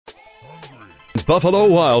Buffalo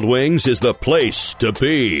Wild Wings is the place to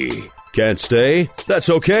be. Can't stay? That's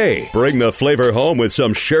okay. Bring the flavor home with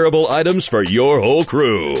some shareable items for your whole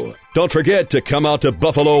crew. Don't forget to come out to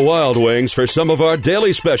Buffalo Wild Wings for some of our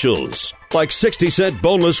daily specials, like 60-cent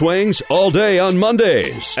boneless wings all day on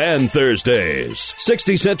Mondays and Thursdays,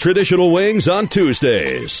 60-cent traditional wings on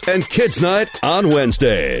Tuesdays, and Kids Night on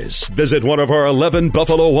Wednesdays. Visit one of our 11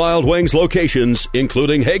 Buffalo Wild Wings locations,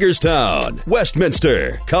 including Hagerstown,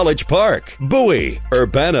 Westminster, College Park, Bowie,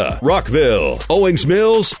 Urbana, Rockville, Owings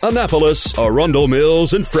Mills, Annapolis, Arundel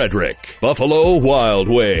Mills, and Frederick. Buffalo Wild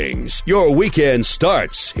Wings. Your weekend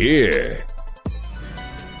starts here. 3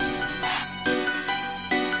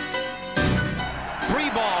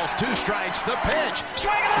 balls, 2 strikes, the pitch.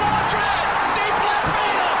 Swing and a long drive. Deep left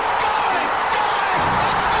field. Going.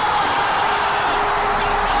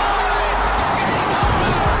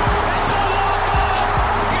 It's It's a walk-off.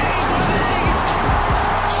 Game-winning,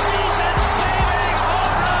 season-saving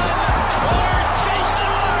home run for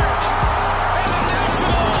Jason Worth. And the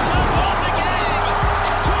Nationals have won the game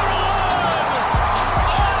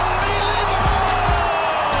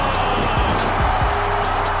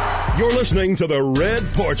 2-1. You're listening to the Red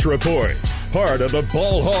Porch Report, part of the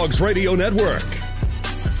Ball Hogs Radio Network.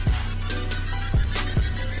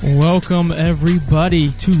 Welcome, everybody,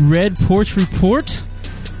 to Red Porch Report,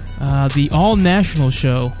 the all-national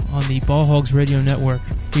show on the Ball Hogs Radio Network.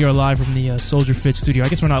 We are live from the Soldier Fit studio. I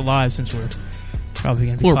guess we're not live since we're probably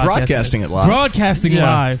going to be broadcasting it live. Broadcasting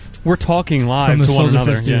live. We're talking live from the to Soldier one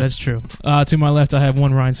another. Fit studio. Yeah. That's true. To my left, I have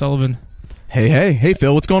one Ryan Sullivan. Hey,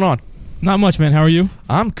 Phil, what's going on? Not much, man. How are you?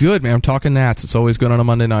 I'm good, man. I'm talking Nats. It's always good on a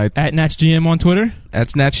Monday night. At NatsGM on Twitter.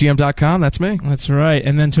 That's natsgm.com. That's me. That's right.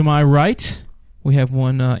 And then to my right, we have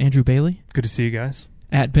one Andrew Bailey. Good to see you guys.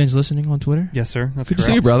 At Binge Listening on Twitter. Yes, sir. That's good correct.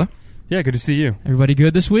 to see you, brother. Yeah, good to see you. Everybody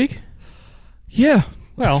good this week? Yeah.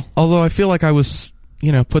 Well, although I feel like I was,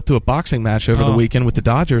 put to a boxing match over the weekend with the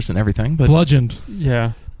Dodgers and everything. But bludgeoned.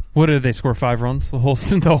 Yeah. What did they score? 5 runs the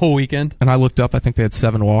whole weekend? And I looked up. I think they had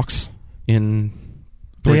 7 walks in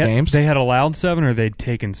 3 games. They had allowed 7, or they'd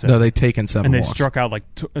taken 7. No, they'd taken 7. And they walks. struck out like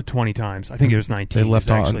 20 times. I think it was 19. They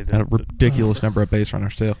left on a ridiculous number of base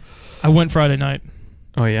runners too. I went Friday night.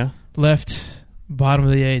 Oh yeah. Left bottom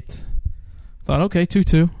of the 8th. Thought, okay,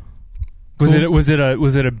 2-2. Was it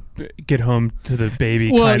a get home to the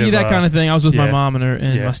baby? Well, kind of, that kind of thing. I was with my mom and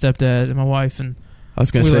my stepdad and my wife, and I was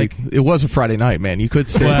going to say it was a Friday night, man. You could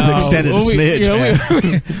extend it a smidge,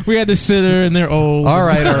 man. We had to sit there, and they're old. All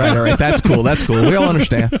right. That's cool. We all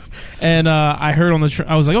understand. And I heard on the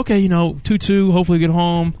I was like, okay, 2-2. Hopefully, get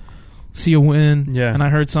home, see a win. Yeah. And I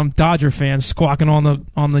heard some Dodger fans squawking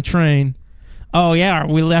on the train. Oh yeah,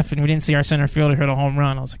 we left and we didn't see our center fielder hit a home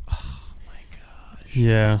run. I was like, oh my gosh.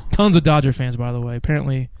 Yeah. Tons of Dodger fans, by the way.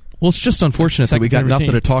 Apparently. Well, it's just unfortunate that we got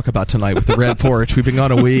nothing to talk about tonight with the Red Porch. We've been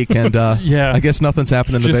gone a week, and I guess nothing's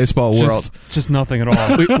happened in the baseball world. Just nothing at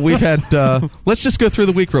all. We've had. Let's just go through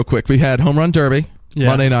the week real quick. We had Home Run Derby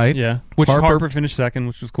Monday night. Yeah, which Harper finished second,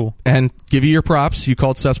 which was cool. And give you your props. You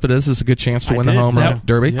called Cespedes as a good chance to win the Home Run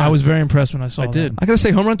Derby. Yeah. I was very impressed when I saw that. I got to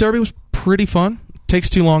say, Home Run Derby was pretty fun. Takes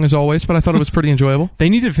too long as always, but I thought it was pretty enjoyable. They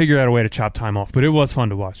need to figure out a way to chop time off, but it was fun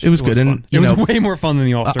to watch. It was good, and it was way more fun than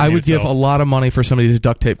the All-Star I game would give a lot of money for somebody to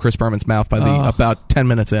duct tape Chris Berman's mouth by about 10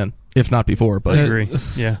 minutes in, if not before. But I agree.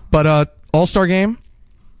 Yeah, but All-Star game,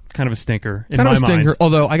 kind of a stinker.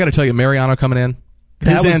 Although I got to tell you, Mariano coming in.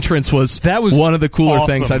 His entrance was one of the cooler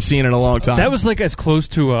things I've seen in a long time. That was like as close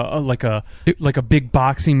to a big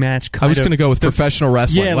boxing match. I was going to go with professional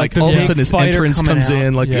wrestling. Yeah, like all of a sudden his entrance comes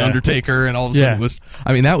in like the Undertaker, and all of a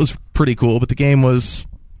sudden that was pretty cool. But the game was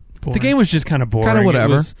boring. The game was just kind of boring. Kind of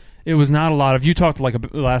whatever. It was not a lot of. You talked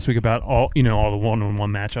last week about all the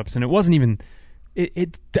one-on-one matchups, and it wasn't even.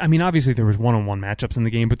 I mean, obviously there was one-on-one matchups in the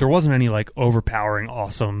game, but there wasn't any overpowering,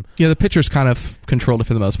 awesome. Yeah, the pitchers kind of controlled it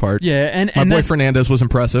for the most part. Yeah, and my boy Fernandez was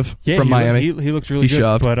impressive from Miami. He looked really good.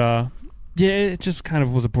 Shoved. But it just kind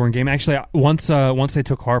of was a boring game. Actually, once they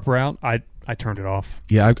took Harper out, I turned it off.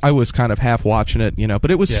 Yeah, I was kind of half watching it,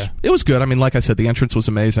 but it was good. I mean, like I said, the entrance was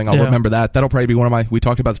amazing. I'll remember that. That'll probably be one of my. We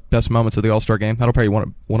talked about the best moments of the All-Star game. That'll probably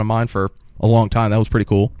be one of mine for a long time. That was pretty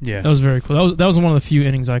cool. Yeah, that was very cool. That was one of the few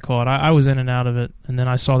innings I caught. I was in and out of it, and then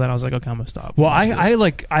I saw that and I was like, okay, I'm gonna stop. Well,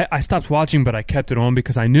 I stopped watching, but I kept it on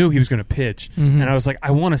because I knew he was going to pitch, and I was like, I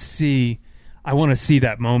want to see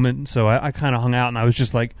that moment. So I kind of hung out, and I was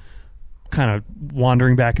just kind of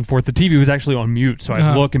wandering back and forth. The TV was actually on mute, so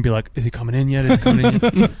I'd look and be like, is he coming in yet?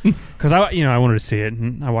 Because I wanted to see it,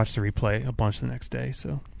 and I watched the replay a bunch the next day.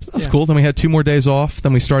 So that's cool. Then we had 2 more days off.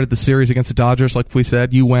 Then we started the series against the Dodgers, like we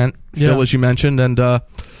said. You went, Phil, as you mentioned, and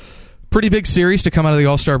pretty big series to come out of the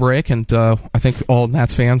All-Star break, and I think all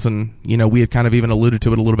Nats fans, and we had kind of even alluded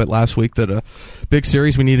to it a little bit last week, that a big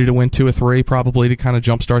series, we needed to win 2 or 3 probably to kind of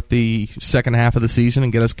jumpstart the second half of the season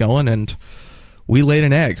and get us going, and we laid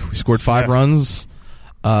an egg. We scored 5 runs.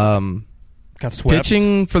 Got swept.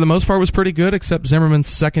 Pitching, for the most part, was pretty good, except Zimmerman's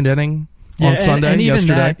second inning on Sunday, and even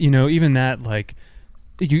yesterday. That, even that, like,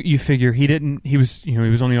 you figure he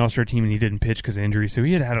was on the All-Star team and he didn't pitch because of injury, so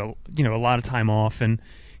he had a lot of time off, and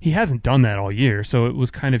he hasn't done that all year, so it was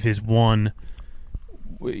kind of his one.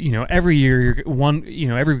 Every year,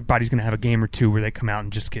 everybody's going to have a game or two where they come out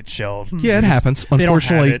and just get shelled. Yeah, it happens.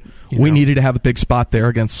 Unfortunately, we needed to have a big spot there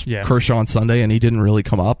against Kershaw on Sunday, and he didn't really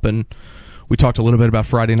come up. And we talked a little bit about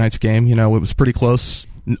Friday night's game. It was pretty close.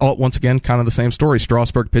 Once again, kind of the same story.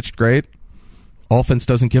 Strasburg pitched great. Offense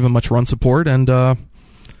doesn't give him much run support, and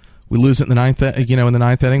we lose it in the ninth. In the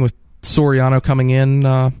ninth inning with Soriano coming in.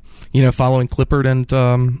 Following Clippard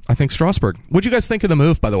and I think Strasburg. What'd you guys think of the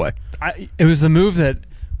move, by the way? It was the move that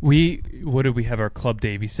what did we have our Club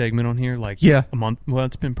Davey segment on here? A month. Well,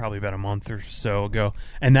 it's been probably about a month or so ago,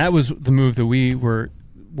 and that was the move that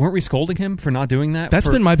weren't we scolding him for not doing that? That's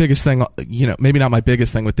been my biggest thing. Maybe not my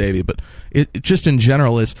biggest thing with Davey, but it just in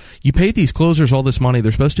general is you pay these closers all this money.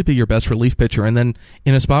 They're supposed to be your best relief pitcher, and then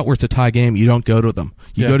in a spot where it's a tie game, you don't go to them.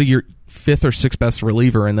 You go to your 5th or 6th best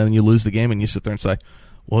reliever, and then you lose the game, and you sit there and say,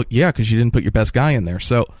 well, yeah, because you didn't put your best guy in there.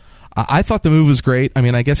 So I thought the move was great. I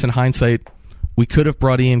mean, I guess in hindsight, we could have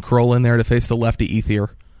brought Ian Kroll in there to face the lefty Ethier.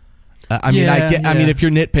 I mean, if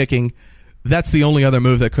you're nitpicking, that's the only other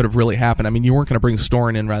move that could have really happened. I mean, you weren't going to bring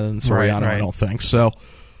Storin in rather than Soriano, right. I don't think. So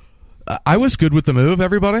I was good with the move,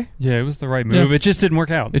 everybody. Yeah, it was the right move. Yeah. It just didn't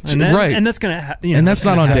work out. And that's going to and that's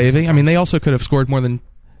not on Davey. I mean, they also could have scored more than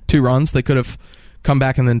 2 runs. They could have come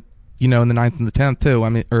back and then in the 9th and the 10th too. I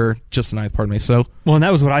mean, or just the 9th. Pardon me. So and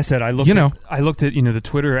that was what I said. I looked at the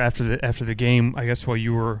Twitter after the game. I guess while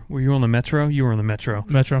you were on the Metro? You were on the Metro.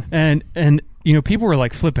 And people were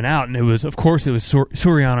like flipping out, and it was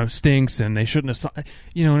Soriano stinks, and they shouldn't have.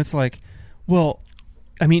 And it's like, well,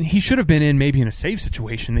 I mean, he should have been in maybe in a save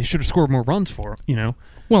situation. They should have scored more runs for him.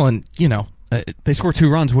 Well, and they score 2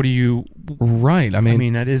 runs. What do you? Right. I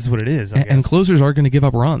mean, that is what it is. And closers are going to give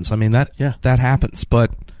up runs. I mean that happens, but.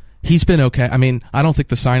 He's been okay. I mean, I don't think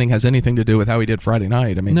the signing has anything to do with how he did Friday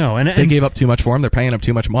night. I mean, they gave up too much for him. They're paying him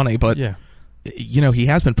too much money. But, he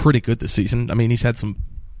has been pretty good this season. I mean, he's had some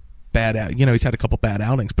he's had a couple bad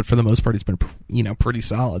outings, but for the most part, he's been, pretty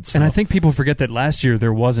solid. So. And I think people forget that last year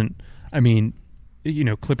there wasn't,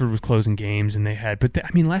 Clippard was closing games, and they had,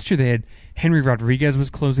 last year they had Henry Rodriguez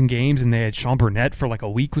was closing games, and they had Sean Burnett for like a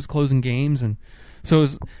week was closing games. And so it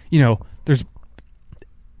was, there's,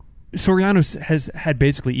 Soriano has had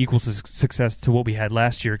basically equal success to what we had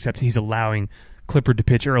last year, except he's allowing Clippard to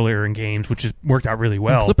pitch earlier in games, which has worked out really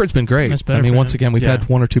well. And Clippard's been great. I mean, once again, we've had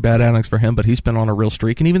 1 or 2 bad outings for him, but he's been on a real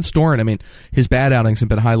streak. And even Storin, I mean, his bad outings have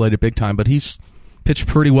been highlighted big time, but he's pitched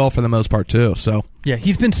pretty well for the most part, too. So yeah,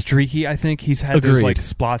 he's been streaky, I think. He's had those like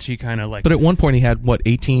splotchy kind of like... But at one point he had,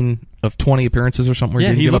 18 of 20 appearances or something where he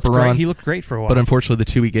didn't give up a run. He looked great for a while. But unfortunately, the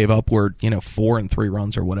 2 he gave up were, 4 and 3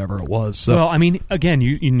 runs or whatever it was. So. Well, I mean, again,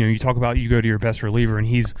 you talk about you go to your best reliever, and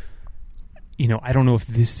he's, I don't know if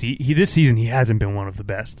this season he hasn't been one of the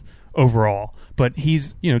best overall, but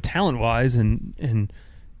he's, talent-wise and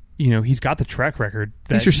he's got the track record.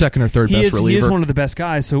 He's your second or third best reliever. He is one of the best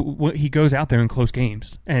guys, so he goes out there in close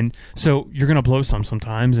games. And so you're going to blow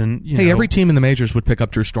sometimes. And every team in the majors would pick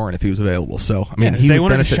up Drew Storin if he was available. So, I mean, if they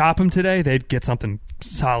wanted to shop him today, they'd get something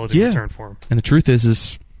solid in return for him. And the truth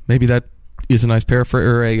is maybe that is a nice paraphrase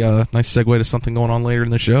or a nice segue to something going on later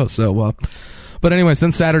in the show. So, but anyways,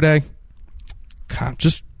 then Saturday,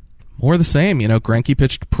 just more of the same. Greinke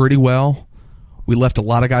pitched pretty well. We left a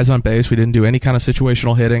lot of guys on base. We didn't do any kind of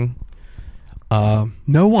situational hitting.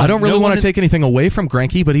 No one. I don't really want to take anything away from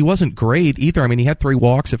Greinke, but he wasn't great either. I mean, he had 3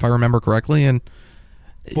 walks, if I remember correctly, and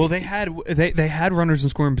well, they had runners in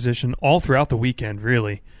scoring position all throughout the weekend,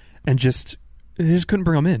 really, and they just couldn't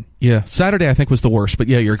bring them in. Yeah, Saturday I think was the worst, but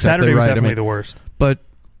yeah, you're exactly Saturday right. Saturday was definitely the worst. But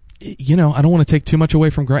I don't want to take too much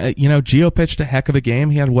away from Greinke. Gio pitched a heck of a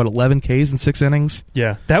game. He had 11 Ks in 6 innings.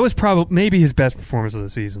 Yeah, that was probably maybe his best performance of the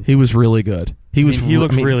season. He was really good. He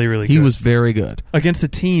looked really, really good. He was very good against a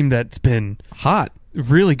team that's been hot,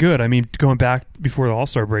 really good. I mean, going back before the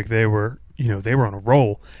All-Star break, they were on a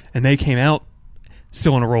roll, and they came out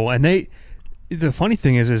still on a roll. And the funny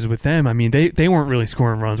thing is with them, I mean, they weren't really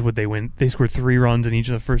scoring runs. Would they win? They scored 3 runs in each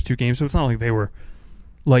of the first 2 games, so it's not like they were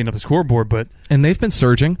lighting up the scoreboard, and they've been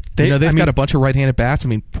surging. They've got a bunch of right-handed bats. I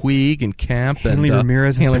mean, Puig and Kemp Hanley and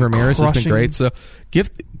Ramirez has been great. So give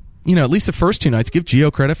at least the first 2 nights, give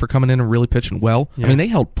Gio credit for coming in and really pitching well. Yeah. I mean, they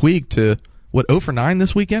held Puig to, 0 for 9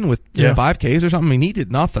 this weekend with 5 Ks or something? I mean, he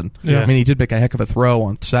did nothing. Yeah. I mean, he did make a heck of a throw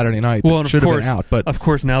on Saturday night that should have been out. But of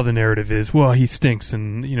course, now the narrative is, well, he stinks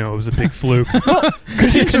and, it was a big fluke.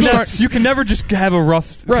 Because you can never just have a rough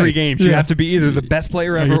 3 games. You have to be either the best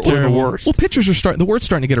player ever or the worst. Well, pitchers are the word's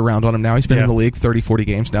starting to get around on him now. He's been in the league 30, 40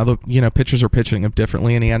 games now. Pitchers are pitching him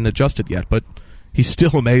differently, and he hadn't adjusted yet, but he's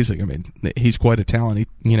still amazing. I mean, he's quite a talent.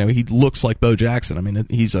 He looks like Bo Jackson. I mean,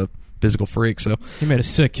 he's a physical freak. So he made a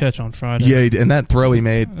sick catch on Friday. Yeah, and that throw he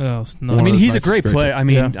made. I mean, he's a great player. I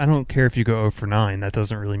mean, I don't care if you go 0 for 9. That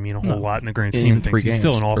doesn't really mean a whole lot in the grand scheme of things. He's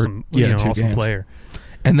still an awesome, awesome player.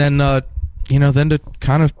 And then, then to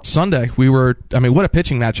kind of Sunday, what a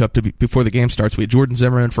pitching matchup before the game starts. We had Jordan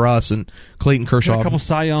Zimmerman for us and Clayton Kershaw. A couple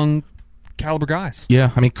Cy Young caliber guys. Yeah,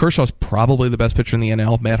 I mean, Kershaw's probably the best pitcher in the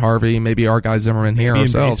NL. Matt Harvey, maybe our guy Zimmerman here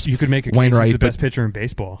ourselves. You could make a case Wainwright, he's the best pitcher in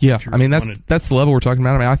baseball. Yeah, I mean, that's the level we're talking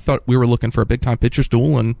about. I mean, I thought we were looking for a big-time pitcher's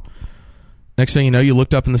duel, and next thing you know, you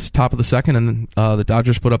looked up in the top of the second, and the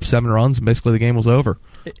Dodgers put up 7 runs, and basically the game was over.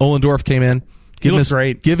 Ohlendorf came in.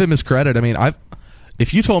 Great. Give him his credit. I mean,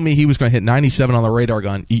 if you told me he was going to hit 97 on the radar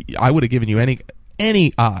gun, I would have given you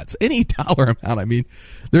any odds, any dollar amount. I mean,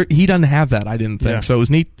 he doesn't have that, I didn't think. Yeah. So it was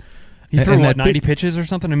neat. He threw, 90 pitches or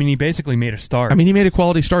something? I mean, he basically made a start. I mean, he made a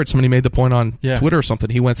quality start. Somebody made the point on Yeah. Twitter or something.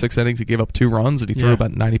 He went 6 innings, he gave up 2 runs, and he threw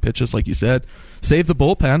about 90 pitches, like you said. Saved the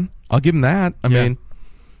bullpen. I'll give him that. I mean,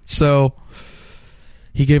 so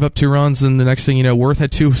he gave up 2 runs, and the next thing you know, Worth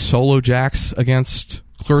had 2 solo jacks against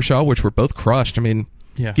Kershaw, which were both crushed. I mean,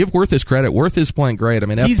 give Worth his credit. Worth is playing great. I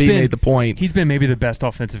mean, FP made the point. He's been maybe the best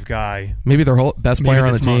offensive guy. Maybe their whole best player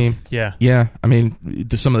on the team. Yeah. Yeah. I mean,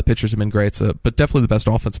 some of the pitchers have been great, but definitely the best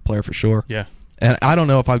offensive player for sure. Yeah. And I don't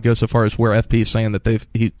know if I'd go so far as where FP is saying that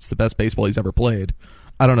he's the best baseball he's ever played.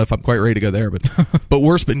 I don't know if I'm quite ready to go there, but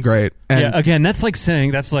Worth's been great. And again, that's like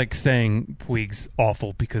saying Puig's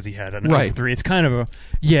awful because he had an 0-3. It's kind of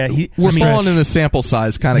we're falling in the sample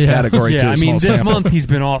size kind of category too. I mean, this sample. month he's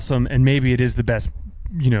been awesome, and maybe it is the best.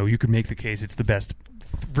 You could make the case it's the best.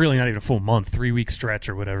 Really, not even a full month, 3-week stretch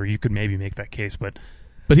or whatever. You could maybe make that case, but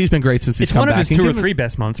he's been great since he's come back. It's one of his 2 or 3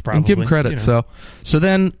 best months, probably. And give him credit. So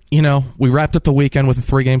then, we wrapped up the weekend with a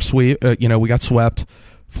 3-game sweep. We got swept,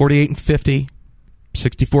 48-50,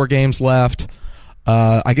 64 games left.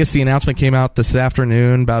 I guess the announcement came out this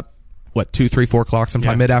afternoon, about 2, 3, 4 o'clock,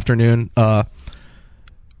 sometime mid-afternoon.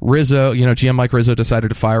 Rizzo, GM Mike Rizzo decided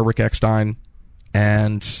to fire Rick Eckstein,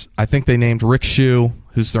 and I think they named Rick Shue,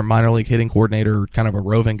 who's their minor league hitting coordinator, kind of a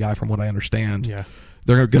roving guy from what I understand. Yeah.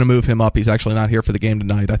 They're going to move him up. He's actually not here for the game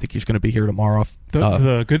tonight. I think he's going to be here tomorrow.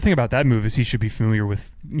 The good thing about that move is he should be familiar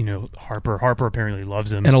with, Harper. Harper apparently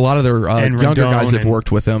loves him. And a lot of their younger guys have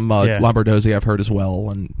worked with him. Yeah. Lombardozzi I've heard as well.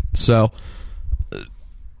 And so,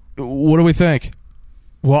 what do we think?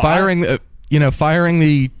 Well, firing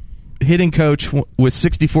the hitting coach with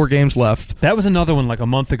 64 games left. That was another one like a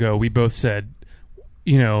month ago. We both said,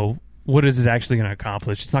 what is it actually going to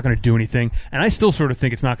accomplish? It's not going to do anything. And I still sort of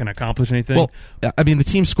think it's not going to accomplish anything. Well, I mean, the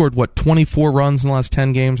team scored, 24 runs in the last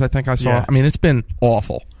 10 games, I think I saw. Yeah. I mean, it's been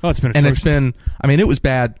awful. Oh, it's been atrocious. And it was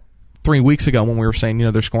bad 3 weeks ago when we were saying,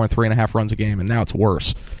 they're scoring 3.5 runs a game, and now it's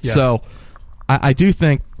worse. Yeah. So I do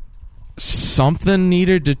think something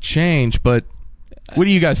needed to change, but what do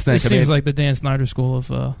you guys think? It seems like the Dan Snyder school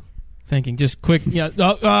of thinking. Just quick,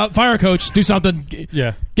 fire a coach, do something.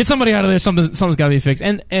 Yeah. Get somebody out of there. Something's got to be fixed.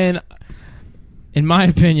 And in my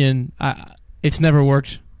opinion, it's never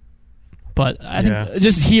worked. But I think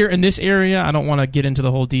just here in this area, I don't want to get into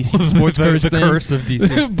the whole DC sports curse thing. The curse of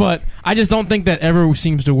DC. But I just don't think that ever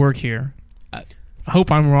seems to work here. I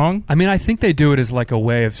hope I'm wrong. I mean, I think they do it as like a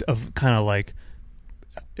way of kind of like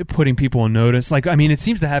putting people on notice. Like, I mean, it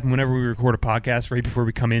seems to happen whenever we record a podcast right before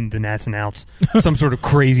we come in, the Nats announce some sort of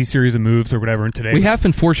crazy series of moves or whatever. And today we have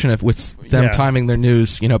been fortunate with them timing their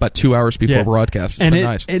news, about 2 hours before broadcast. It's been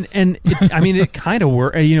nice. And I mean, it kind of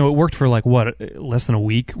worked. It worked for like less than a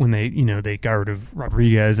week when they got rid of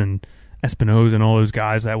Rodriguez and Espinosa and all those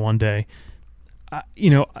guys that one day.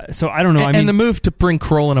 So I don't know. And the move to bring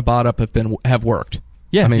Kroll and Abad up have worked.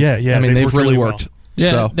 Yeah, I mean, they've really worked. Well.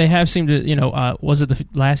 Yeah, so. they have seemed to, was it the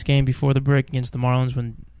last game before the break against the Marlins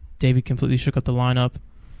when David completely shook up the lineup?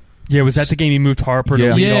 Yeah, was that the game he moved Harper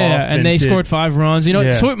to lead off? And they scored 5 runs.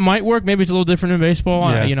 So it might work. Maybe it's a little different in baseball,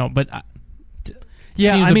 but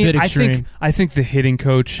seems a bit extreme. I think the hitting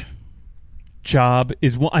coach job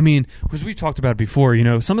is one. I mean, because we've talked about it before,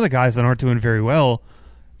 some of the guys that aren't doing very well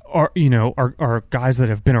are guys that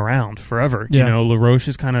have been around forever. Yeah. LaRoche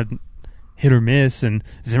is kind of hit or miss, and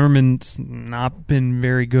Zimmerman's not been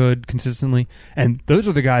very good consistently. And those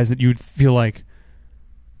are the guys that you'd feel like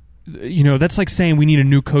that's like saying we need a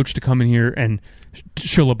new coach to come in here and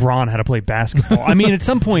show LeBron how to play basketball. I mean, at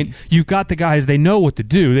some point, you've got the guys, they know what to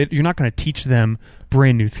do. You're not going to teach them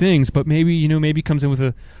brand new things, but maybe he comes in with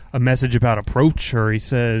a message about approach, or he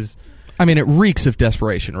says... I mean, it reeks of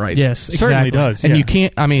desperation, right? Yes, exactly. Certainly does. And you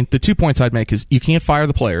can't, the 2 points I'd make is you can't fire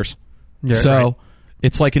the players. Yeah, so right.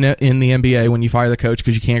 It's like in the NBA when you fire the coach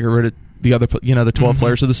because you can't get rid of the other, the 12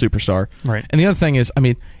 players of the superstar. Right. And the other thing is,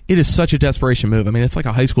 it is such a desperation move. It's like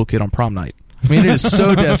a high school kid on prom night. It is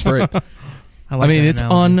so desperate. It's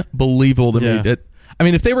unbelievable to me.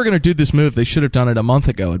 If they were going to do this move, they should have done it a month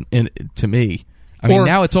ago, to me.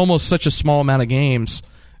 Now it's almost such a small amount of games.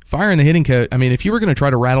 Firing the hitting coach, if you were going to try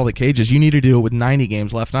to rattle the cages, you need to do it with 90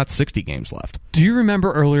 games left, not 60 games left. Do you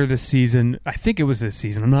remember earlier this season, I think it was this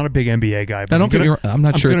season, I'm not a big NBA guy, but I'm not sure I'm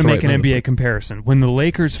it's going to make right an NBA comparison. When the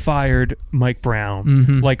Lakers fired Mike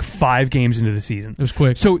Brown, like 5 games into the season. It was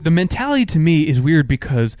quick. So the mentality to me is weird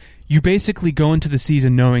because you basically go into the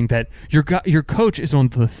season knowing that your coach is on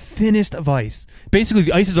the thinnest of ice. Basically,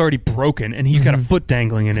 the ice is already broken, and he's got a foot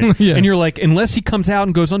dangling in it. Yeah. And you're like, unless he comes out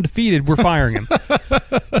and goes undefeated, we're firing him.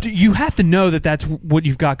 You have to know that that's what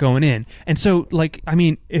you've got going in. And so,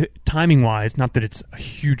 timing-wise, not that it's a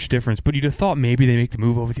huge difference, but you'd have thought maybe they make the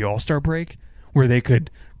move over the All-Star break, where they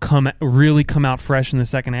could really come out fresh in the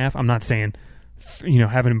second half. I'm not saying,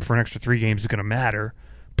 having him for an extra 3 games is going to matter,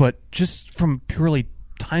 but just from purely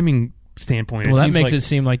timing standpoint, that makes it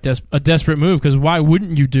seem like a desperate move, because why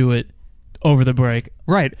wouldn't you do it over the break?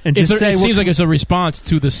 Right. And it seems like it's a response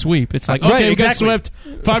to the sweep. It's like, okay, we got swept,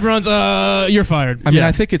 5 runs, you're fired.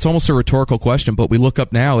 I think it's almost a rhetorical question, but we look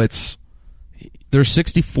up now, there's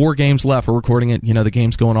 64 games left. We're recording it, the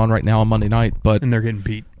game's going on right now on Monday night, and they're getting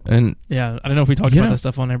beat. And yeah, I don't know if we talked about that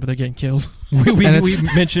stuff on there, but they're getting killed. We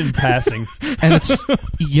mentioned passing. And it's,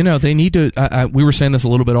 they need to, we were saying this a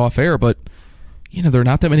little bit off air, but, there are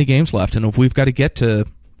not that many games left, and if we've got to get to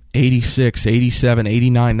 86, 87,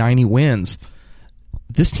 89, 90 wins,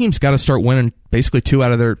 this team's got to start winning basically 2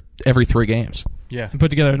 out of their every 3 games. Yeah. And put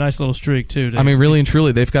together a nice little streak, too. Really and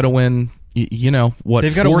truly, they've got to win, they've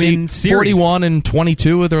got to win series. 41 and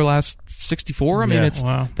 22 of their last 64.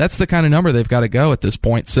 That's the kind of number they've got to go at this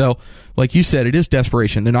point. So, like you said, it is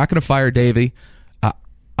desperation. They're not going to fire Davey.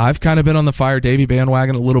 I've kind of been on the fire Davey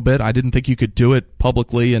bandwagon a little bit. I didn't think you could do it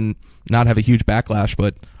publicly and not have a huge backlash,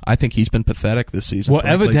 but I think he's been pathetic this season. Well,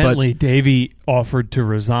 evidently, Davey offered to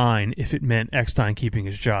resign if it meant Eckstein keeping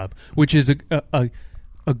his job, which is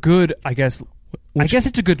a good, I guess. I guess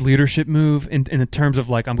it's a good leadership move in terms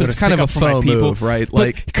of I'm going to stick up for my people. It's kind of a faux move, right?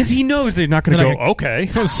 Because he knows they're not going to go, okay.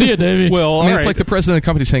 See you, Davey. Well, it's like the president of the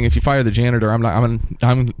company saying, if you fire the janitor, come on.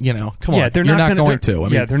 Come on. They're not going to.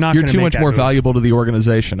 They're not. You're too much more valuable to the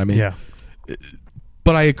organization.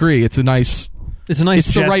 But I agree. It's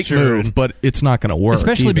the right move, but it's not going to work.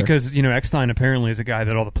 Especially either. because, Eckstein apparently is a guy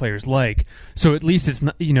that all the players like. So at least it's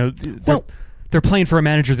not, they're playing for a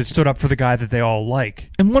manager that stood up for the guy that they all like.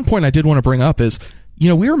 And one point I did want to bring up is,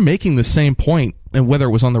 we were making the same point, and whether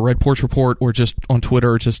it was on the Red Porch Report or just on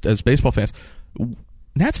Twitter or just as baseball fans,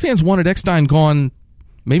 Nats fans wanted Eckstein gone,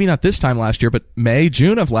 maybe not this time last year, but May,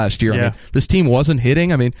 June of last year. Yeah. This team wasn't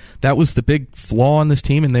hitting. That was the big flaw on this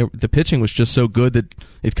team, and the pitching was just so good that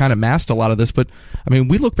it kind of masked a lot of this. But,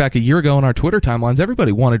 we look back a year ago on our Twitter timelines,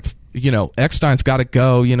 everybody wanted, Eckstein's got to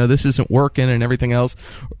go, this isn't working and everything else.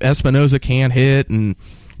 Espinoza can't hit, and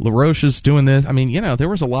LaRoche is doing this. There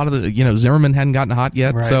was a lot of Zimmerman hadn't gotten hot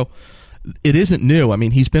yet, right. So it isn't new.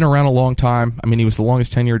 He's been around a long time. He was the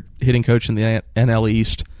longest tenured hitting coach in the NL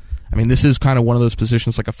East. This is kind of one of those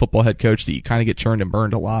positions like a football head coach that you kind of get churned and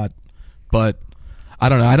burned a lot. But I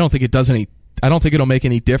don't know. I don't think it does any. I don't think it'll make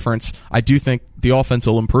any difference. I do think the offense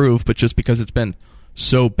will improve, but just because it's been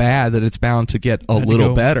so bad that it's bound to get a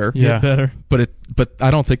little better. Yeah, better. But I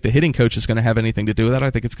don't think the hitting coach is going to have anything to do with that.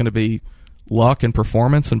 I think it's going to be luck and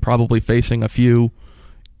performance, and probably facing a few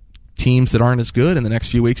teams that aren't as good in the next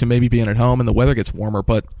few weeks, and maybe being at home and the weather gets warmer.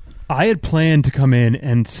 But I had planned to come in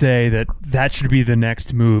and say that should be the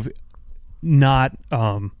next move, not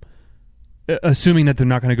assuming that they're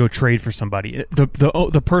not going to go trade for somebody.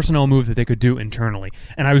 The personnel move that they could do internally.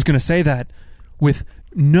 And I was going to say that with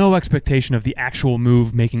no expectation of the actual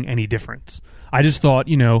move making any difference. I just thought,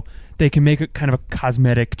 they can make a kind of a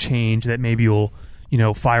cosmetic change that maybe will,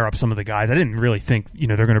 fire up some of the guys. I didn't really think,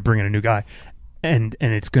 they're going to bring in a new guy and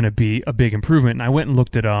it's going to be a big improvement. And I went and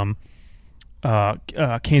looked at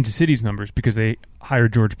Kansas City's numbers because they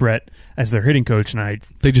hired George Brett as their hitting coach, and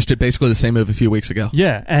they just did basically the same move a few weeks ago.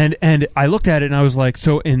 Yeah, and I looked at it and I was like,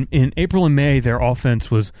 so in April and May their offense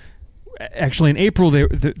was actually, in April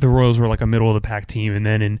the Royals were like a middle of the pack team, and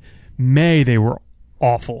then in May they were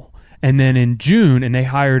awful. And then in June, and they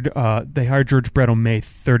hired George Brett on May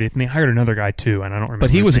 30th, and they hired another guy too, and I don't remember. But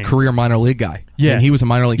he his was name. a career minor league guy. Yeah. I mean, he was a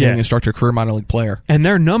minor league Yeah. hitting instructor, career minor league player. And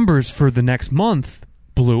their numbers for the next month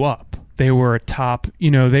blew up. They were a top,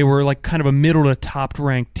 they were like kind of a middle to top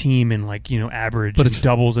ranked team in like, average But and it's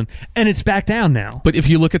doubles, and it's back down now. But if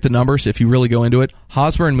you look at the numbers, if you really go into it,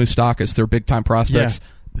 Hosmer and Moustakas, they're big time prospects. Yeah.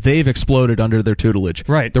 They've exploded under their tutelage.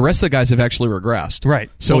 Right. The rest of the guys have actually regressed. Right.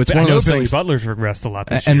 So Well, it's one of those Billy things. Butler's regressed a lot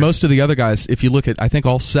this And year. most of the other guys, if you look at, I think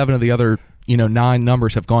all 7 of the other 9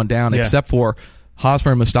 numbers have gone down, Yeah. except for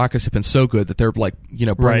Hosmer and Moustakas have been so good that they're like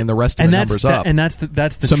bringing Right. the rest of And the that's numbers the- up. and that's the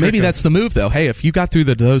so trick maybe of- that's the move, though. Hey, if you got through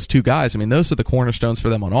those 2 guys, I mean, those are the cornerstones for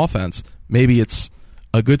them on offense. Maybe it's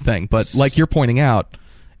a good thing. But like you're pointing out,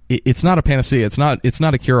 it's not a panacea. It's not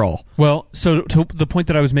a cure-all. Well, so to the point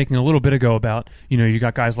that I was making a little bit ago about, you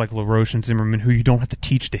got guys like LaRoche and Zimmerman who you don't have to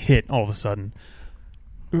teach to hit all of a sudden.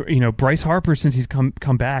 Bryce Harper, since he's come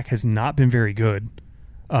back, has not been very good.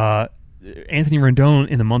 Anthony Rendon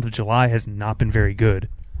in the month of July has not been very good.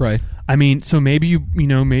 Right. I mean, so maybe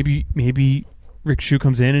maybe Rick Shue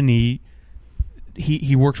comes in and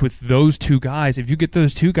he works with those 2 guys. If you get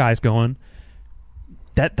those 2 guys going,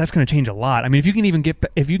 that's going to change a lot. I mean, if you can get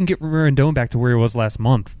Rendon back to where he was last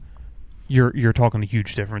month, you're talking a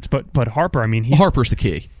huge difference. But Harper, I mean, Harper's the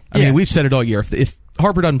key. I mean, we've said it all year. If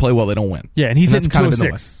Harper doesn't play well, they don't win. Yeah, and he's hitting that's kind of been the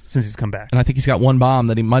 206 since he's come back. And I think he's got 1 bomb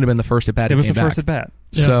that he might have been the first at bat. It was the first at bat.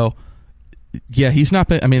 Yeah. So, yeah, he's not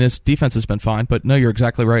been. I mean, his defense has been fine, but no, you're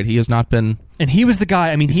exactly right. He has not been. And he was the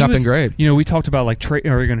guy. I mean, He's not been great. We talked about like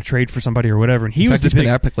are we going to trade for somebody or whatever, and he In was fact, the he's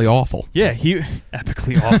been big, epically awful. Yeah, he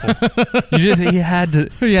epically awful. He had to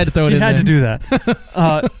throw it he in had there. to do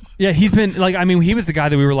that. Yeah, he's been like. I mean, he was the guy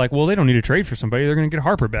that we were like, well, they don't need to trade for somebody. They're going to get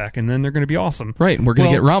Harper back, and then they're going to be awesome. Right, and we're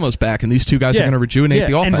going to get Ramos back, and these 2 guys are going to rejuvenate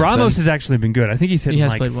the offense. And Ramos has actually been good. I think he's hitting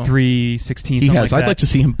has like played well. 316. He something has. Like I'd that. like to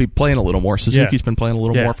see him be playing a little more. Suzuki's been playing a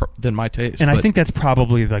little Yeah. more than my taste. And I but- think that's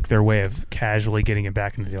probably like their way of casually getting him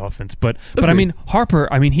back into the offense. But I Agreed. mean, Harper,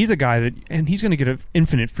 I mean, he's a guy that, and he's going to get an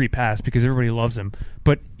infinite free pass because everybody loves him.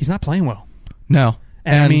 But he's not playing well. No.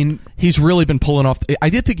 And I mean, he's really been pulling off. I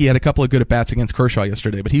did think he had a couple of good at-bats against Kershaw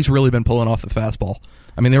yesterday, but he's really been pulling off the fastball.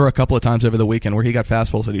 I mean, there were a couple of times over the weekend where he got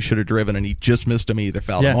fastballs that he should have driven, and he just missed them, either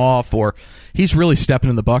fouled them off, or he's really stepping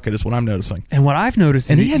in the bucket is what I'm noticing. And what I've noticed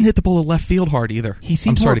And is he hadn't hit the ball to left field hard either. He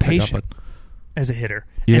seems I'm sorry more to pick patient up, but as a hitter.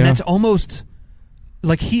 Yeah. And that's almost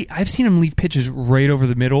like I've seen him leave pitches right over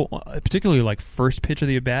the middle, particularly like first pitch of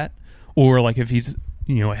the at-bat, or like if he's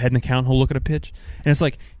ahead in the count, he'll look at a pitch. And it's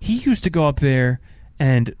like he used to go up there.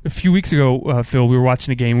 And a few weeks ago, Phil, we were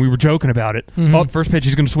watching a game. We were joking about it. Mhm. Oh, first pitch,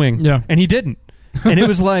 he's going to swing. Yeah. And he didn't. And it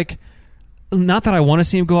was like, not that I want to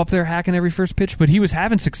see him go up there hacking every first pitch, but he was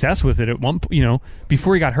having success with it at one.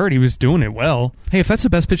 Before he got hurt, he was doing it well. hey, if that's the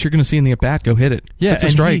best pitch you're going to see in the at-bat, go hit it. Yeah, That's a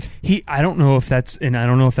and strike. He I don't know if that's an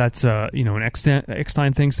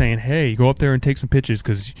Eckstein thing saying, hey, go up there and take some pitches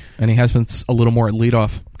because And he has been a little more at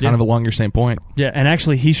leadoff, kind of along your same point. yeah, and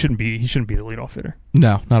actually he shouldn't be the leadoff hitter.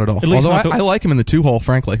 No, not at all. At least Although not the- I like him in the 2-hole,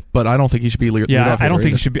 frankly, but I don't think he should be leadoff. Yeah, I don't hitter think he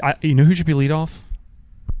either. should be. You know who should be leadoff?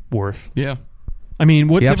 Worth. Yeah, I mean,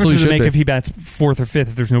 what He difference absolutely does it should make be. if he bats 4th or 5th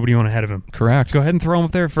if there's nobody on ahead of him? correct. Go ahead and throw him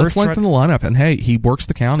up there first. Let's lengthen the lineup, and hey, he works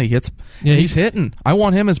the count. He hits. Yeah, he's hitting. I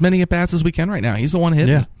want him as many at bats as we can right now. He's the one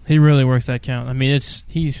hitting. Yeah. He really works that count. I mean, his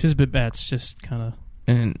bit bats just kind of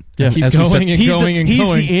and Yeah. keep as we said, going and He's going and he's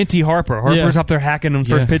going. the anti-Harper. Harper's up there hacking them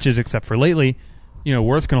first Yeah. pitches, except for lately.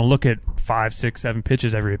 Worth's going to look at 5, 6, 7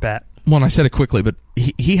 pitches every at bat. Well, I said it quickly, but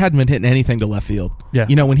he hadn't been hitting anything to left field. Yeah.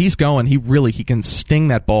 When he's going, he can sting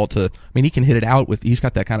that ball to. I mean, he can hit it out with. He's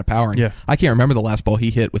got that kind of power. And Yeah. I can't remember the last ball he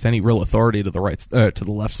hit with any real authority to the right, to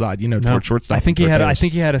the left side. Towards shortstop. I think and he third had. I base.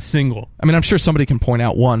 think he had a single. I mean, I'm sure somebody can point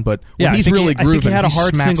out one, but when Yeah, he's I think really I think grooving, he had a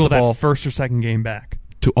hard smacks single the ball that first or second game back.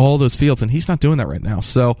 to all those fields, and he's not doing that right now.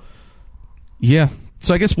 So, yeah.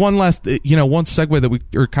 So I guess one last, one segue that we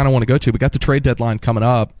kind of want to go to. We got the trade deadline coming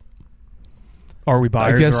up. Are we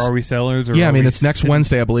buyers guess- or are we sellers? Or Yeah, I are mean we it's next sitting-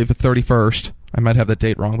 Wednesday, I believe, the 31st. I might have that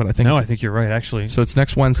date wrong, but I think No, it's, I think you're right. Actually, so. It's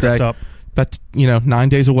next Wednesday. Crept up. But 9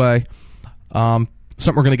 days away. Something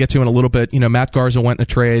we're going to get to in a little bit. Matt Garza went in a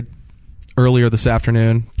trade earlier this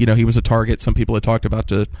afternoon. He was a target. Some people had talked about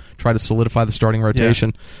to try to solidify the starting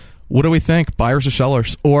rotation. What do we think? Buyers or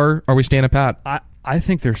sellers, or are we staying at pat? I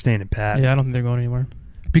think they're staying at pat. Yeah, I don't think they're going anywhere.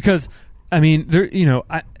 Because I mean,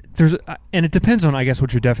 there's and it depends on, I guess,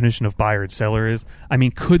 what your definition of buyer and seller is. I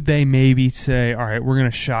mean, could they maybe say, all right, we're going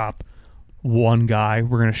to shop one guy,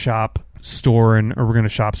 we're going to shop Storin, or we're going to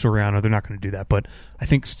shop Soriano? They're not going to do that, but I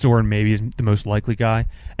think Storin maybe is the most likely guy.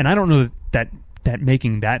 And I don't know that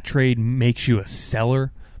making that trade makes you a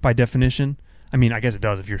seller by definition. I mean, I guess it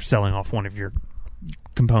does if you're selling off one of your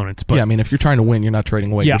components. But yeah, I mean, if you're trying to win, you're not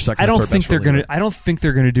trading away your second. I don't or third think best they're reliever. gonna. I don't think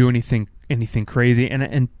they're gonna do anything crazy.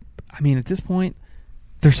 And I mean, at this point,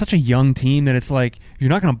 they're such a young team that it's like you're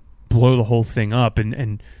not gonna blow the whole thing up.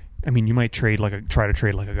 And I mean, you might try to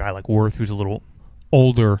trade like a guy like Worth who's a little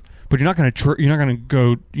older, but you're not gonna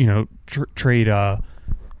go trade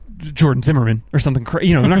Jordan Zimmerman or something.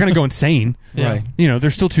 They're not gonna go insane. Right. They're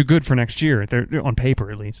still too good for next year. They're on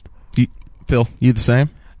paper at least. Phil, you the same?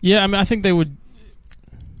 Yeah, I mean, I think they would.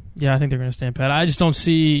 Yeah, I think they're going to stand pat. I just don't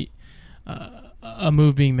see a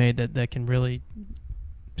move being made that can really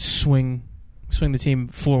swing the team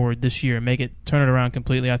forward this year and turn it around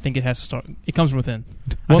completely. I think it has to start. It comes from within.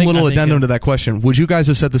 One little addendum to that question: would you guys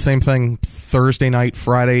have said the same thing Thursday night,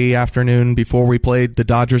 Friday afternoon before we played the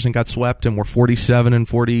Dodgers and got swept, and we're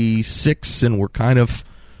 47-46, and we're kind of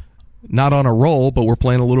not on a roll, but we're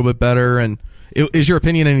playing a little bit better? And is your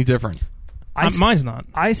opinion any different? Mine's not.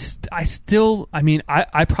 I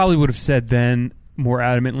probably would have said then more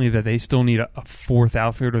adamantly that they still need a fourth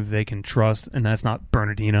outfielder that they can trust, and that's not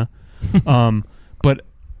Bernardina. But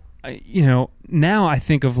now I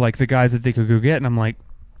think of like the guys that they could go get, and I'm like,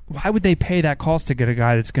 why would they pay that cost to get a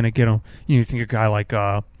guy that's going to get them? You think a guy like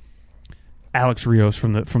Alex Rios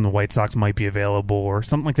from the White Sox might be available or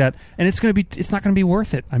something like that, and it's not going to be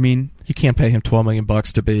worth it. I mean, you can't pay him $12 million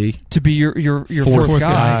to be your fourth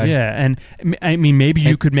guy. Yeah, and I mean maybe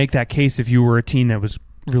you could make that case if you were a team that was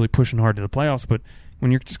really pushing hard to the playoffs, but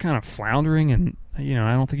when you're just kind of floundering, and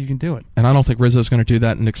I don't think you can do it. And I don't think Rizzo's going to do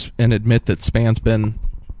that and admit that Span's been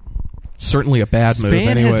certainly a bad move.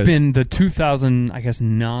 Span anyways. has been the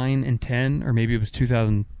 2009 and 10, or maybe it was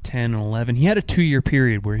 2010 and 11. He had a 2-year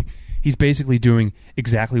period where he's basically doing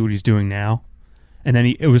exactly what he's doing now, and then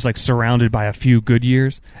it was like surrounded by a few good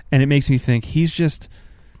years, and it makes me think he's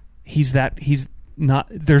not.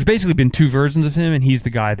 There's basically been two versions of him, and he's the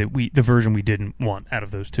guy the version we didn't want out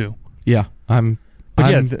of those two. Yeah, I'm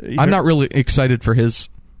not really excited for his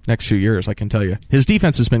next few years, I can tell you. His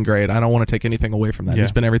defense has been great. I don't want to take anything away from that. Yeah.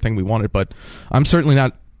 He's been everything we wanted, but I'm certainly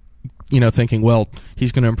not, thinking, well,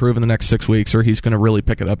 he's going to improve in the next 6 weeks or he's going to really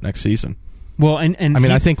pick it up next season. Well, and I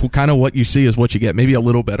mean, I think kind of what you see is what you get. Maybe a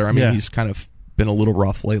little better. I mean, Yeah. he's kind of been a little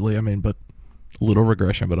rough lately. I mean, but a little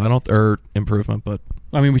regression, but or improvement. But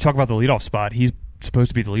I mean, we talk about the leadoff spot. He's supposed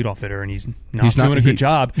to be the leadoff hitter, and he's not doing a good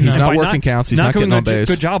job. He's And not by working counts. He's not getting on base.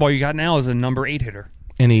 Good job. All you got now is a number 8 hitter.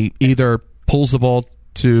 And he either pulls the ball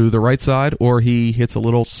to the right side or he hits a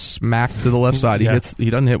little smack to the left side. Yeah. He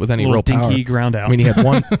doesn't hit with any Little real power. dinky ground out. I mean, he had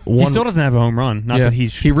one. He still doesn't have a home run. Not that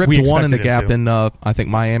he we ripped one in the expected gap him to. in I think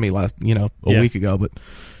Miami a Yeah. week ago. But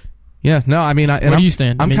yeah, no, I mean, Where do you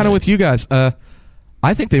stand? I'm I mean, kind of with you guys.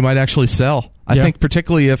 I think they might actually sell. I think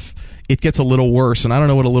particularly if it gets a little worse, and I don't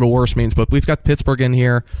know what a little worse means, but we've got Pittsburgh in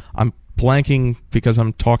here. I'm blanking because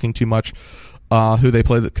I'm talking too much. Who they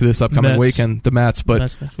play this upcoming Mets. weekend, the Mets. But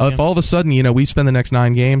Mets next if weekend. all of a sudden, we spend the next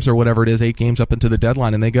 9 games or whatever it is, 8 games up into the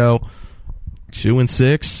deadline, and they go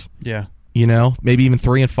 2-6, Yeah. maybe even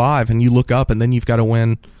 3-5, and you look up, and then you've got to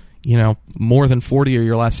win, more than 40 of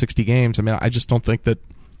your last 60 games. I mean, I just don't think that.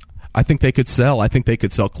 I think they could sell. I think they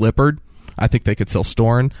could sell Clippard. I think they could sell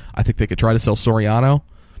Storen. I think they could try to sell Soriano,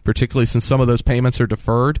 particularly since some of those payments are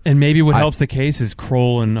deferred. And maybe what helps the case is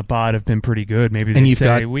Kroll and Abad have been pretty good. Maybe And they you've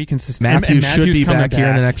say got we can sustain. Matthews and should be coming back here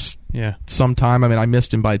in the next some time. I mean, I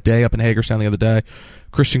missed him by a day up in Hagerstown the other day.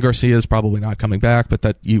 Christian Garcia is probably not coming back, but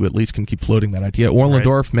that you at least can keep floating that idea.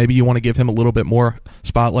 Orlandorf, maybe you want to give him a little bit more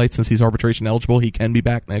spotlight since he's arbitration eligible. He can be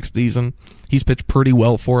back next season. He's pitched pretty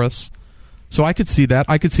well for us. So I could see that.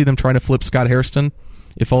 I could see them trying to flip Scott Hairston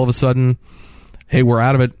if all of a sudden, hey, we're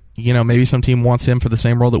out of it. Maybe some team wants him for the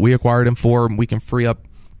same role that we acquired him for, and we can free up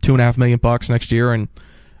 $2.5 million next year. And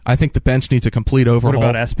I think the bench needs a complete overhaul. What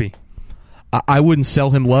about Espy? I wouldn't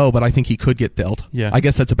sell him low, but I think he could get dealt. Yeah. I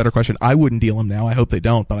guess that's a better question. I wouldn't deal him now. I hope they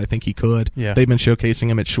don't, but I think he could. Yeah. They've been showcasing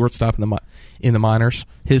him at shortstop in the minors.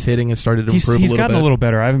 His hitting has started to improve a He's little gotten bit. a little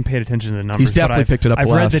better. I haven't paid attention to the numbers. He's definitely picked it up I've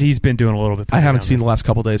the read last- that he's been doing a little bit better. I haven't down seen there. the last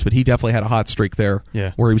couple of days, but he definitely had a hot streak there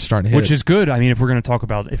Yeah. where he was starting to hit Which it. is good. I mean, if we're going to talk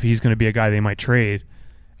about if he's going to be a guy they might trade,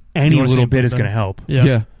 any wanna see little him bit put is it going to better. help.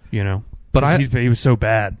 Yeah. But he was so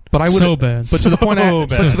bad. But I would So bad. But to the point, So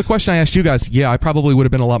but bad. to the question I asked you guys, I probably would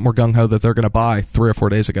have been a lot more gung ho that they're going to buy 3 or 4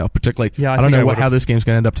 days ago. Particularly, Yeah, I I don't think know I would've. how this game's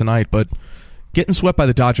going to end up tonight, but getting swept by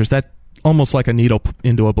the Dodgers, that almost like a needle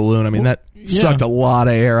into a balloon. I mean, that sucked a lot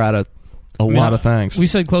of air out of a lot of things. We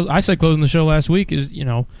said close. I said closing the show last week is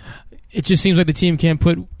it just seems like the team can't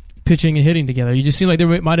put pitching and hitting together. You just seem like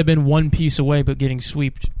there might have been one piece away, but getting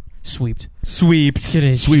swept. Sweeped.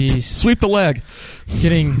 Getting Sweep the leg.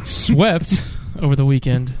 getting swept over the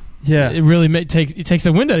weekend. Yeah. it really takes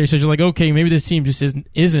the wind out of you. So you're like, okay, maybe this team just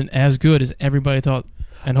isn't as good as everybody thought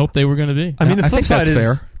and hoped they were going to be. I mean, the I flip think that's side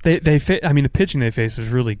is fair. the pitching they faced was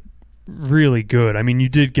really, really good. I mean, you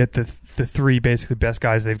did get the three basically best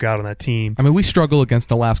guys they've got on that team. I mean, we struggle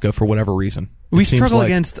against Alaska for whatever reason. We It seems struggle like.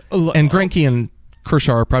 against And Greinke and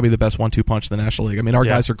Kershaw are probably the best 1-2 punch in the National League. I mean, our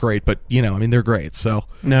guys are great, but I mean, they're great. So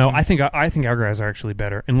No, I think our guys are actually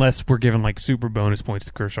better, unless we're giving like super bonus points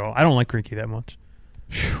to Kershaw. I don't like Greinke that much.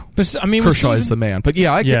 But, I mean, Kershaw is the man. But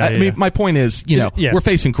I mean, my point is, we're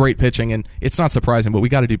facing great pitching, and it's not surprising, but we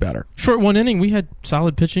got to do better. short one inning, we had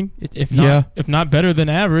solid pitching. If not better than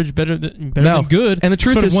average, better than good. And the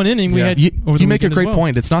truth sort is, of one inning we had. you over the make a weekend as great well.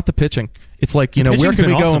 point. It's not the pitching. It's like where pitching's can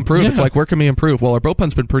we been go awesome. improve? It's Yeah. like where can we improve? Well, our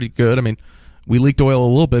bullpen's been pretty good. I mean, we leaked oil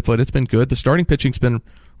a little bit, but it's been good. The starting pitching's been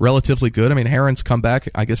relatively good. I mean, Herron's come back.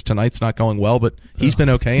 I guess tonight's not going well, but he's been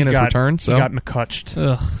okay in his return. So he got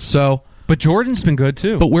McCutched. So. But Jordan's been good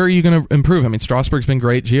too. But where are you going to improve? I mean, Strasburg's been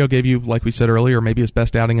great. Gio gave you, like we said earlier, maybe his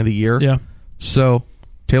best outing of the year. Yeah. So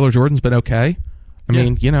Taylor Jordan's been okay. I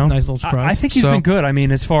mean, nice little surprise. I think he's been good. I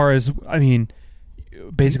mean,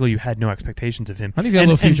 basically you had no expectations of him. I think he's got a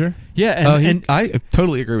little future. I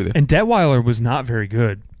totally agree with you. And Detweiler was not very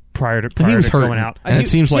good prior to going out. And it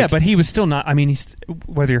seems like but he was still not. I mean,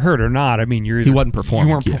 whether you're hurt or not, I mean, he wasn't performing.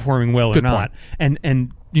 You weren't performing well Good or not. point.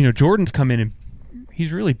 And Jordan's come in and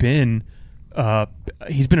he's really been.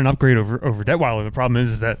 He's been an upgrade over Detweiler. The problem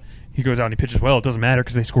is that he goes out and he pitches well. It doesn't matter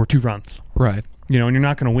because they score 2 runs. Right. And you're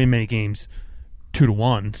not going to win many games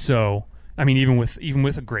 2-1. So I mean, even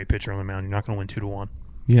with a great pitcher on the mound, you're not going to win 2-1.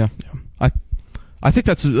 Yeah. I think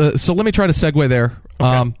that's so. Let me try to segue there.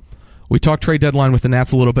 Okay. We talked trade deadline with the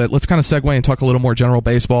Nats a little bit. Let's kind of segue and talk a little more general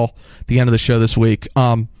baseball. At the end of the show this week.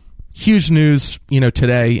 Huge news,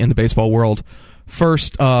 today in the baseball world.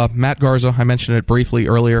 First, Matt Garza. I mentioned it briefly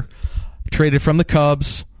earlier. Traded from the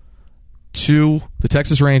Cubs to the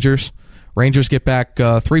Texas Rangers. Rangers get back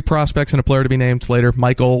 3 prospects and a player to be named later.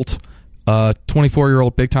 Mike Olt,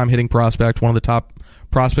 24-year-old big-time hitting prospect, one of the top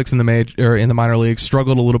prospects in the minor leagues.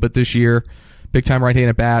 Struggled a little bit this year. Big-time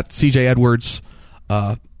right-handed bat. C.J. Edwards,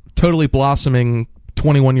 totally blossoming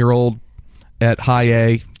 21-year-old at high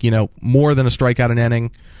A. More than a strikeout an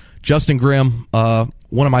inning. Justin Grimm, one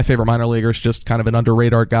of my favorite minor leaguers, just kind of an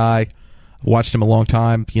under-radar guy. Watched him a long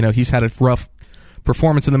time. He's had a rough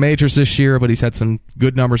performance in the majors this year, but he's had some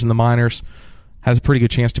good numbers in the minors. Has a pretty good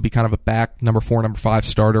chance to be kind of a back number 4, number 5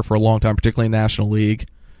 starter for a long time, particularly in National League.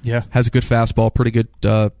 Yeah. Has a good fastball, pretty good,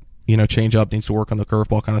 change up, needs to work on the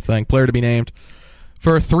curveball kind of thing. Player to be named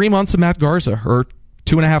for 3 months of Matt Garza, or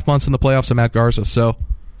 2.5 months in the playoffs of Matt Garza. So,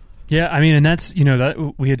 yeah, I mean, and that's,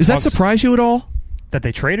 that we had. Does that surprise you at all? That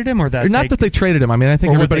they traded him, or that that they traded him? I mean, I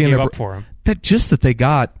think everybody gave up for him. That they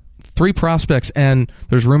got 3 prospects, and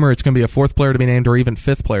there's rumor it's going to be a 4th player to be named, or even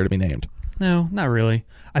 5th player to be named. No, not really.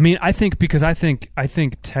 I mean, I think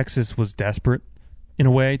Texas was desperate in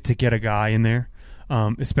a way to get a guy in there,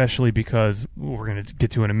 especially because what we're going to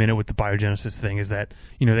get to in a minute with the biogenesis thing is that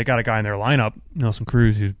they got a guy in their lineup, Nelson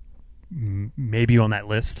Cruz, who's maybe on that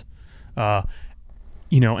list, and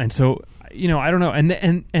so I don't know,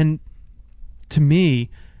 and to me,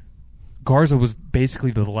 Garza was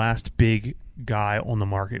basically the last big guy on the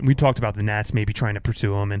market. And we talked about the Nats maybe trying to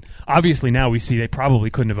pursue him, and obviously now we see they probably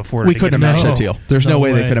couldn't have afforded. We couldn't have matched that deal. There's no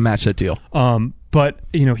way they could have matched that deal. But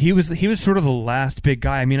he was sort of the last big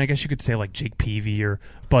guy. I mean, I guess you could say like Jake Peavy or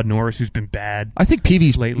Bud Norris, who's been bad. I think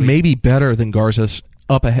Peavy's lately. Maybe better than Garza's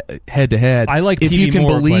up head to head. I like if Peavy you can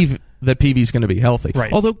more, believe that Peavy's going to be healthy.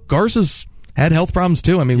 Right. Although Garza's had health problems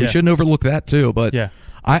too. I mean, we shouldn't overlook that too. But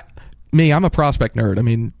I'm a prospect nerd. I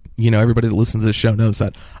mean, everybody that listens to this show knows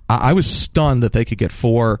that. I was stunned that they could get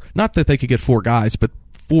 4, not that they could get 4 guys, but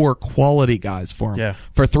 4 quality guys for him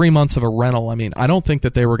for 3 months of a rental. I mean, I don't think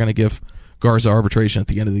that they were going to give Garza arbitration at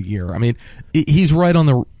the end of the year. I mean, he's right on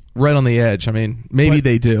the edge. I mean, maybe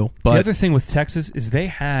they do. But the other thing with Texas is they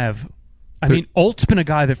have. I mean, Olt's been a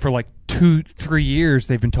guy that for like 2-3 years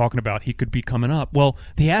they've been talking about he could be coming up. Well,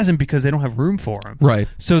 he hasn't because they don't have room for him. Right.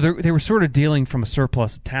 So they were sort of dealing from a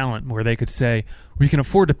surplus of talent where they could say, we can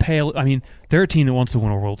afford to pay. I mean, they're a team that wants to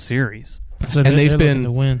win a World Series. So and they've been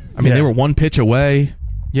to win. I mean, they were 1 pitch away.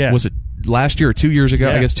 Yeah. Was it last year or 2 years ago?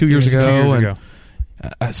 Yeah. I guess 2 years ago. 2 years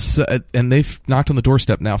ago. And they've knocked on the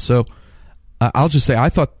doorstep now. So I'll just say I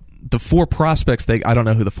thought the 4 prospects, I don't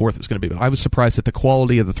know who the 4th was going to be, but I was surprised at the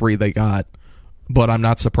quality of the 3 they got. But I'm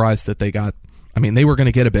not surprised that they got. I mean, they were going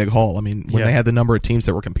to get a big haul. I mean, when they had the number of teams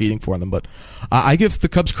that were competing for them. But I give the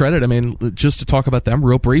Cubs credit. I mean, just to talk about them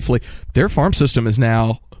real briefly, their farm system is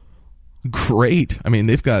now great. I mean,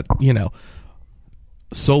 they've got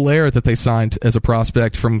Soler that they signed as a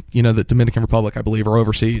prospect from the Dominican Republic, I believe, or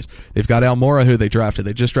overseas. They've got Almora, who they drafted.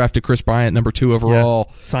 They just drafted Chris Bryant, number 2 overall.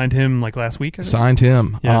 Yeah. Signed him like last week. Signed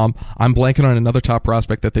him. Yeah. I'm blanking on another top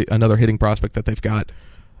prospect another hitting prospect that they've got.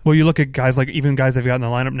 Well, you look at guys like even guys they've got in the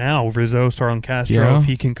lineup now, Rizzo, Starlin Castro. Yeah. If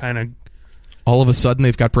he can kind of, all of a sudden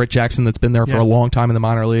they've got Brett Jackson that's been there for a long time in the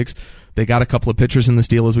minor leagues. They got a couple of pitchers in this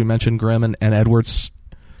deal, as we mentioned, Grimm and Edwards.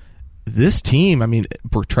 This team, I mean,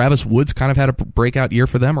 Travis Woods kind of had a breakout year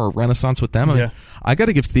for them, or a renaissance with them. I got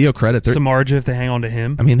to give Theo credit. Samardzija, if they hang on to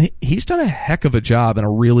him. I mean, he's done a heck of a job in a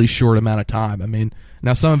really short amount of time. I mean,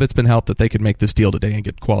 now some of it's been helped that they could make this deal today and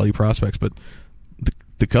get quality prospects, but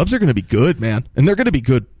the Cubs are going to be good, man, and they're going to be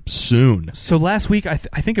good soon. So last week, I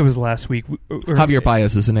think it was last week. Javier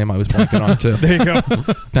Baez is the name I was blanking on, too. There you go.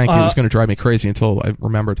 Thank you. It was going to drive me crazy until I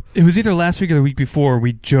remembered. It was either last week or the week before.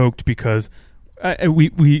 We joked because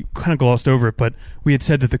we kind of glossed over it, but we had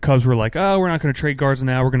said that the Cubs were like, oh, we're not going to trade Garza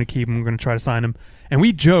now. We're going to keep him. We're going to try to sign him. And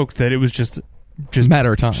we joked that it was just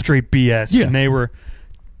matter of time, straight BS. Yeah. And they were.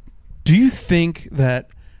 Do you think that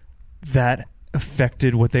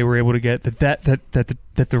affected what they were able to get? That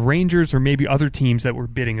the Rangers or maybe other teams that were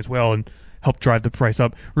bidding as well and helped drive the price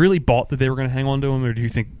up really bought that they were going to hang on to him, or do you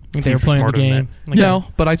think they were playing the game? No,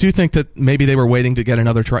 but I do think that maybe they were waiting to get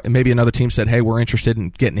another try. Maybe another team said, "Hey, we're interested in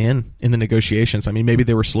getting in the negotiations." I mean, maybe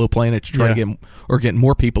they were slow playing it to try to get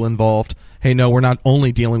more people involved. Hey, no, we're not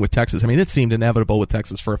only dealing with Texas. I mean, it seemed inevitable with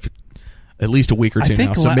Texas for at least a week or two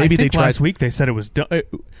now. So maybe they tried. Last week they said it was done.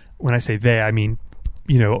 When I say they, I mean,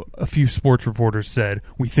 a few sports reporters said,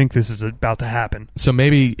 we think this is about to happen. So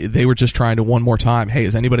maybe they were just trying to one more time. Hey,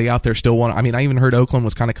 is anybody out there still want? I mean, I even heard Oakland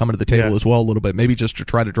was kind of coming to the table as well a little bit. Maybe just to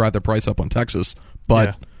try to drive the price up on Texas.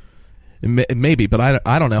 But maybe, but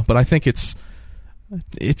I don't know. But I think it's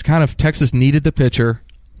kind of Texas needed the pitcher.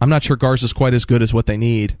 I'm not sure Garza's quite as good as what they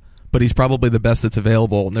need, but he's probably the best that's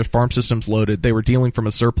available. And their farm system's loaded. They were dealing from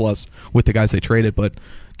a surplus with the guys they traded. But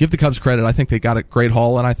give the Cubs credit. I think they got a great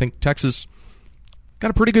haul, and I think Texas got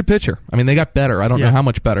a pretty good pitcher. I mean, they got better. I don't know how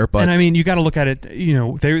much better, but and I mean, you got to look at it. They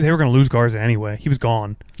were going to lose Garza anyway. He was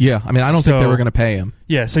gone. Yeah, I mean, I don't think they were going to pay him.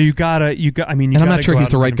 Yeah, so you got. I mean, and I'm not sure he's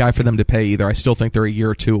the right guy for them to pay either. I still think they're a year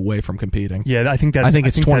or two away from competing. Yeah, I think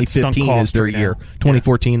it's 2015 is their year.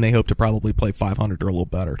 2014, they hope to probably play 500 or a little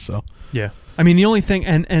better. So yeah, I mean, the only thing,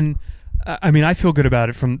 and I mean, I feel good about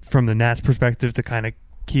it from the Nats' perspective to kind of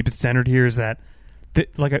keep it centered here is that.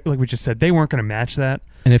 Like we just said, they weren't going to match that.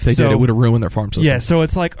 And if they did, it would have ruined their farm system. Yeah, so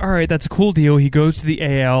it's like, all right, that's a cool deal. He goes to the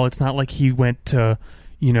AL. It's not like he went to,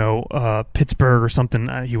 Pittsburgh or something.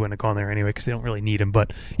 He wouldn't have gone there anyway because they don't really need him.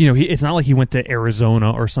 But, it's not like he went to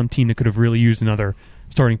Arizona or some team that could have really used another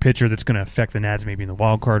starting pitcher that's going to affect the Nats maybe in the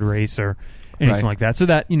wild card race or anything like that. So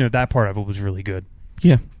that, that part of it was really good.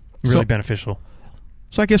 Yeah. Really beneficial.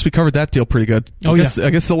 So I guess we covered that deal pretty good. I guess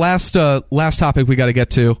the last topic we got to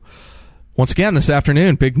get to. Once again, this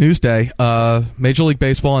afternoon, big news day. Major League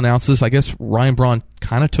Baseball announces, I guess Ryan Braun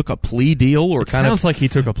kind of took a plea deal, or sounds like he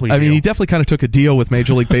took a plea deal. I mean, he definitely kind of took a deal with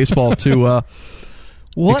Major League Baseball to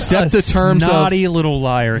accept the terms of. What a snotty little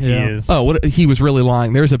liar he is. Oh, he was really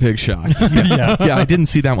lying. There's a big shock. Yeah, I didn't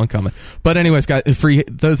see that one coming. But anyways, guys, for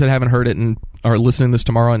those that haven't heard it and are listening to this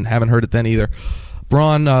tomorrow and haven't heard it then either,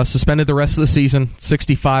 Braun suspended the rest of the season.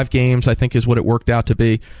 65 games, I think, is what it worked out to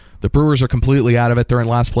be. The Brewers are completely out of it. They're in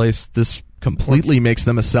last place. This completely makes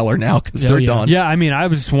them a seller now because they're done. Yeah, I mean, I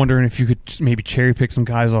was just wondering if you could maybe cherry pick some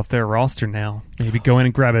guys off their roster now. Maybe go in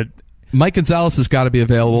and grab it. Mike Gonzalez has got to be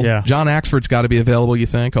available. Yeah. John Axford's got to be available, you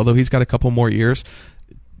think, although he's got a couple more years.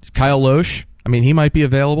 Kyle Loesch, I mean, he might be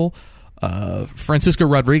available. Francisco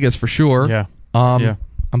Rodriguez for sure. Yeah. I'm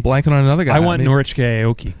blanking on another guy. I want Norwich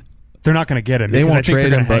Aoki. They're not going to get him. They won't I think trade they're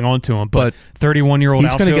going him, to hang on to him. But 31-year-old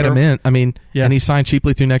he's going to get him in. I mean, and he's signed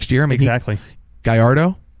cheaply through next year. I mean, exactly.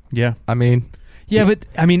 Gallardo. Yeah. I mean, but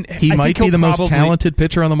I mean, he might be the most talented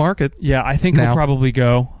pitcher on the market. Yeah, I think he'll probably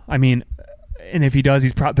go. I mean, and if he does,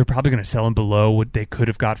 they're probably going to sell him below what they could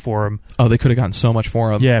have got for him. Oh, they could have gotten so much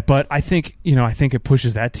for him. Yeah, but I think it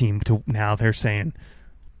pushes that team to now they're saying,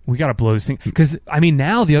 we got to blow this thing. Because, I mean,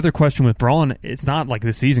 now the other question with Braun, it's not like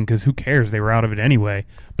this season because who cares? They were out of it anyway.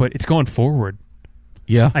 But it's going forward.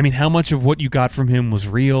 Yeah. I mean, how much of what you got from him was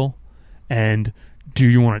real? And do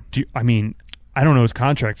you want to... I mean, I don't know his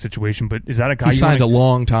contract situation, but is that a guy he signed a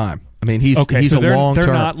long time. I mean, he's so a long term.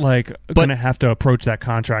 They're not like going to have to approach that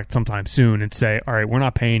contract sometime soon and say, all right, we're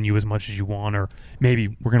not paying you as much as you want, or maybe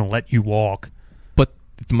we're going to let you walk. But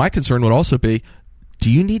my concern would also be, do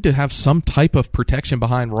you need to have some type of protection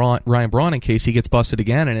behind Ryan Braun in case he gets busted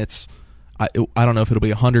again? And it's, I don't know if it'll be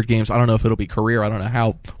 100 games. I don't know if it'll be career. I don't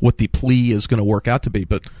know what the plea is going to work out to be.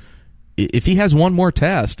 But if he has one more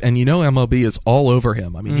test, and MLB is all over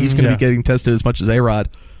him. I mean, he's going to be getting tested as much as A-Rod.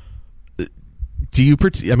 Do you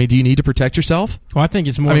need to protect yourself? Well, I think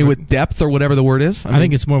it's more. with depth or whatever the word is. I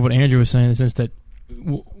think it's more what Andrew was saying in the sense that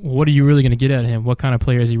what are you really going to get out of him? What kind of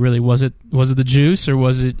player is he really? Was it the juice, or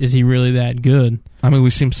is he really that good? I mean,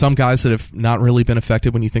 we've seen some guys that have not really been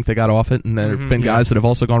affected when you think they got off it, and there have been guys that have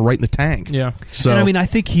also gone right in the tank. Yeah. So and I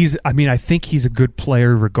think he's a good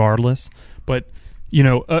player regardless, but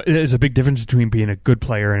there's a big difference between being a good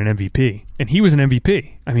player and an MVP. And he was an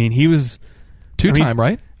MVP. I mean, he was two-time,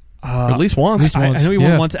 right? Or at least once. I know he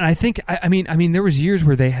won once, and I think I mean there was years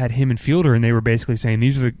where they had him and Fielder, and they were basically saying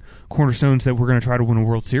these are the cornerstones that we're going to try to win a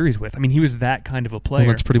World Series with. I mean, he was that kind of a player.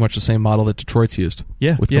 Well, that's pretty much the same model that Detroit's used.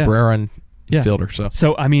 Yeah, with Cabrera and Fielder.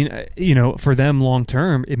 So I mean, for them long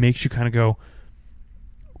term, it makes you kind of go,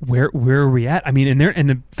 where are we at? I mean,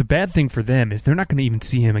 and the bad thing for them is they're not going to even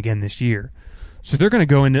see him again this year, so they're going to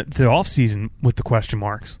go into the off season with the question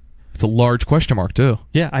marks. It's a large question mark too.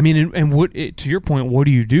 Yeah, I mean, and to your point, what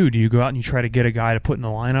do you do? Do you go out and you try to get a guy to put in the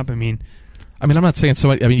lineup? I mean, I'm not saying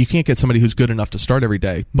somebody. I mean, you can't get somebody who's good enough to start every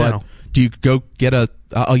day. But no. Do you go get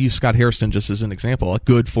I'll use Scott Hairston just as an example, a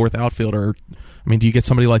good fourth outfielder. I mean, do you get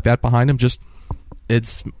somebody like that behind him?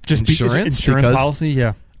 It's insurance because, policy.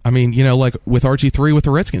 Yeah. I mean, like with RG3 with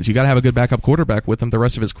the Redskins, you got to have a good backup quarterback with him the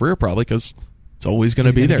rest of his career probably because it's always going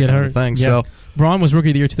to be there kind of thing. Yeah. So Braun was Rookie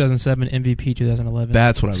of the Year 2007, MVP 2011.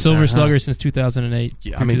 That's what I was Silver Slugger since 2008 to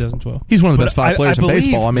 2012. He's one of the best five players in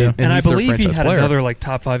baseball. I mean, and I he's their believe he franchise had player. another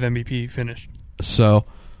top 5 MVP finish. So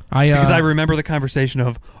because I remember the conversation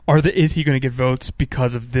of is he going to get votes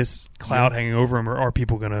because of this cloud hanging over him, or are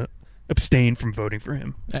people going to abstain from voting for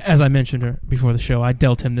him? As I mentioned before the show, I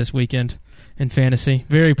dealt him this weekend in fantasy.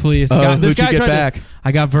 Very pleased. Who'd you get back?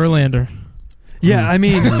 I got Verlander. Yeah, I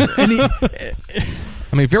mean,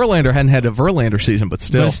 Verlander hadn't had a Verlander season, but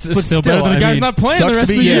still better than the guy's not playing the sucks rest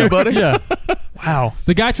to of be the year. you, buddy. Yeah. Wow.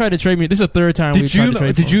 The guy tried to trade me. This is the third time we've tried to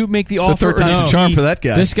trade Did you make the offer? It's the third time's a charm for that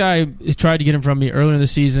guy. This guy has tried to get him from me earlier in the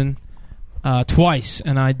season twice,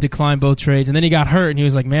 and I declined both trades. And then he got hurt, and he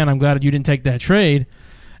was like, man, I'm glad you didn't take that trade.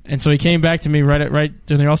 And so he came back to me right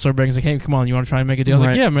during the All-Star break and was like, hey, come on, you want to try and make a deal? I was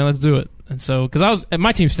like, yeah, man, let's do it. And so, because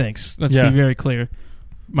my team stinks. Let's be very clear.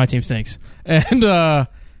 My team stinks. And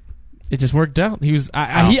it just worked out. He was.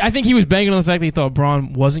 I think he was banking on the fact that he thought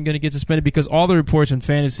Braun wasn't going to get suspended because all the reports in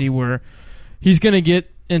fantasy were he's going to get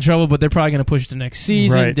in trouble, but they're probably going to push it to next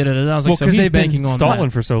season. Right. I was like, so he's banking on stalling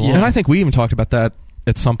that. for so long. Yeah. And I think we even talked about that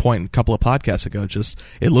at some point a couple of podcasts ago. Just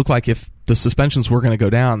it looked like if the suspensions were going to go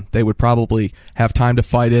down, they would probably have time to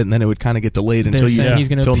fight it, and then it would kind of get delayed until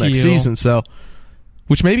next season. So,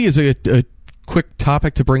 which maybe is a quick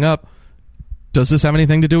topic to bring up. Does this have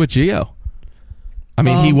anything to do with Gio? I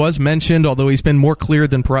mean, he was mentioned, although he's been more cleared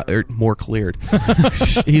than more cleared.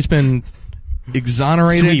 He's been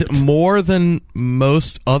exonerated more than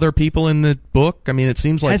most other people in the book. I mean, it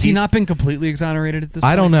seems like has he not been completely exonerated at this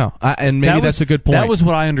point? I don't know, and maybe that's a good point. That was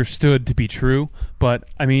what I understood to be true, but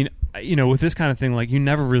I mean, with this kind of thing, like you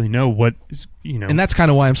never really know what is, and that's kind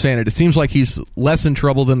of why I'm saying it. It seems like he's less in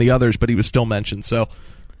trouble than the others, but he was still mentioned. So,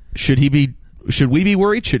 should we be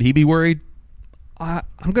worried? Should he be worried?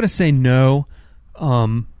 I'm going to say no.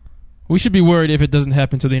 We should be worried if it doesn't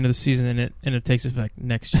happen to the end of the season and it takes effect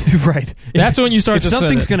next year. Right. That's when you start if to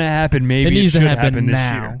something's going to happen, maybe it needs should to happen this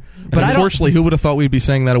now. year. But unfortunately, who would have thought we'd be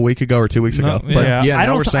saying that a week ago or 2 weeks ago? No, but I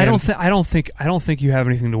don't think you have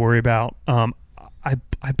anything to worry about.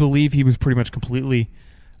 I believe he was pretty much completely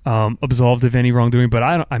absolved of any wrongdoing, but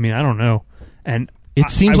I don't know. And it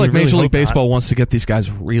seems like really Major League hope Baseball not. wants to get these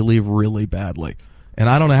guys really, really badly. And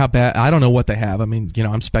I don't know how bad. I don't know what they have. I mean,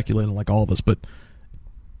 I'm speculating like all of us, but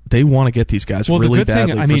they want to get these guys really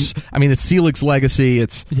badly. It's Selig's legacy.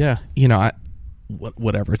 It's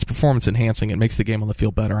whatever. It's performance enhancing. It makes the game on the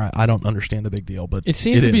field better. I don't understand the big deal, but it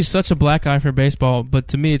seems to be such a black eye for baseball. But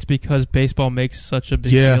to me, it's because baseball makes such a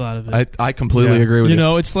big deal out of it. I completely agree with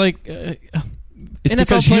you. It's like. It's NFL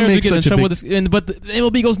because you players make are getting in such a trouble big... with this, but the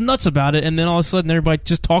MLB goes nuts about it, and then all of a sudden everybody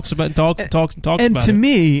just talks about talks about it. And to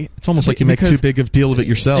me, it's almost like you make too big of a deal of it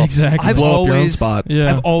yourself. Exactly. You blow up your own spot.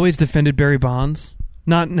 Yeah. I've always defended Barry Bonds.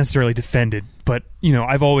 Not necessarily defended, but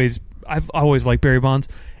I've always liked Barry Bonds.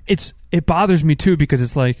 It bothers me too because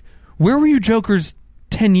it's like, where were you jokers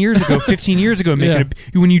 10 years ago, 15 years ago,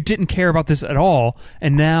 when you didn't care about this at all,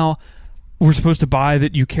 and now we're supposed to buy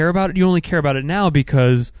that you care about it? You only care about it now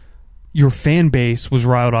because your fan base was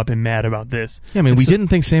riled up and mad about this. Yeah, I mean, we didn't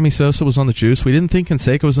think Sammy Sosa was on the juice. We didn't think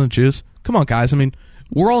Canseco was on the juice. Come on, guys. I mean,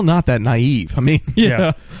 we're all not that naive. I mean,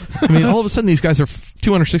 yeah. I mean, all of a sudden these guys are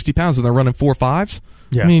 260 pounds and they're running 4.5s.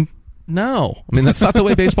 Yeah. I mean, No, I mean that's not the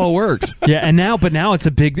way baseball works. Yeah, and now it's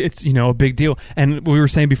a big deal. And we were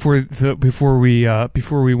saying before we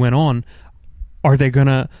went on, are they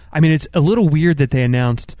gonna? I mean, it's a little weird that they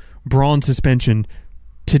announced Braun's suspension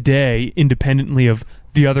today, independently of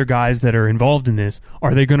the other guys that are involved in this.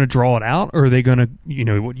 Are they going to draw it out, or are they going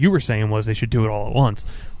to? What you were saying was they should do it all at once.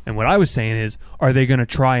 And what I was saying is, are they going to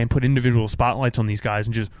try and put individual spotlights on these guys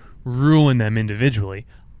and just ruin them individually?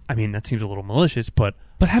 I mean, that seems a little malicious, but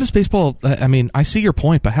how does baseball? I mean, I see your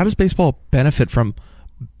point, but how does baseball benefit from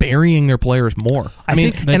burying their players more? I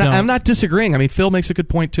mean, and I'm not disagreeing. I mean, Phil makes a good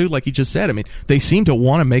point too, like he just said. I mean, they seem to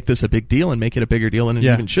want to make this a big deal and make it a bigger deal than it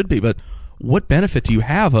even should be. But what benefit do you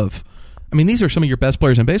have of? I mean, these are some of your best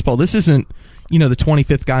players in baseball. This isn't, the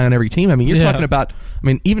 25th guy on every team. I mean, you're talking about. I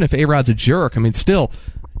mean, even if A-Rod's a jerk, I mean, still.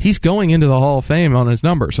 He's going into the Hall of Fame on his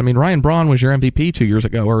numbers. I mean, Ryan Braun was your MVP 2 years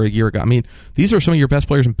ago or a year ago. I mean, these are some of your best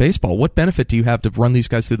players in baseball. What benefit do you have to run these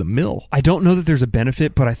guys through the mill? I don't know that there's a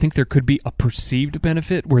benefit, but I think there could be a perceived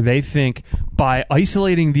benefit where they think by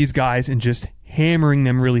isolating these guys and just hammering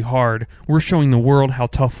them really hard, we're showing the world how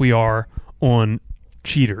tough we are on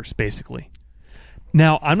cheaters, basically.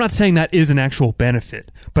 Now, I'm not saying that is an actual benefit,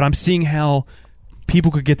 but I'm seeing how people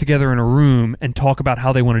could get together in a room and talk about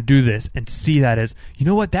how they want to do this and see that as,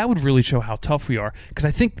 that would really show how tough we are. Because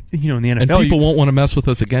I think, in the NFL... And people won't want to mess with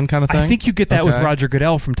us again kind of thing? I think you get that with Roger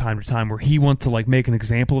Goodell from time to time, where he wants to make an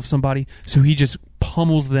example of somebody, so he just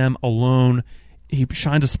pummels them alone. He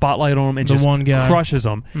shines a spotlight on them and just crushes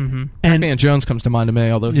them. Mm-hmm. And Pac-Man Jones comes to mind to me,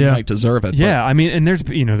 although he might deserve it. Yeah, I mean, and there's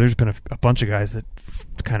been a bunch of guys that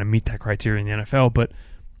kind of meet that criteria in the NFL, but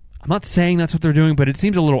I'm not saying that's what they're doing, but it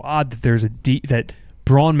seems a little odd that there's that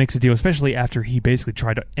Braun makes a deal, especially after he basically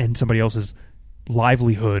tried to end somebody else's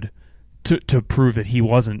livelihood to prove that he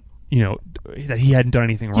wasn't, that he hadn't done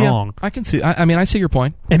anything wrong. I can see. I mean, I see your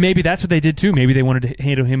point. And maybe that's what they did too. Maybe they wanted to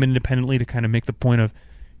handle him independently to kind of make the point of,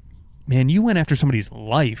 man, you went after somebody's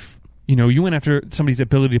life. You went after somebody's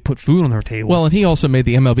ability to put food on their table. Well, and he also made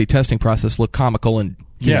the MLB testing process look comical and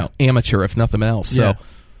amateur, if nothing else. So,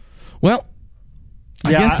 well,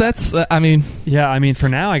 I guess that's. I mean, for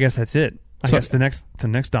now, I guess that's it. I guess the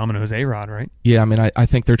next domino is A-Rod, right? Yeah, I mean, I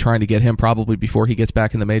think they're trying to get him probably before he gets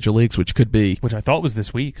back in the major leagues, which could be... Which I thought was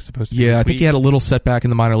this week, supposed to be this week. I think he had a little setback in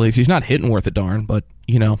the minor leagues. He's not hitting worth a darn, but,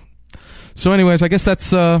 So anyways, I guess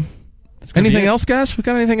that's anything else, guys? We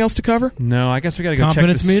got anything else to cover? No, I guess we got to go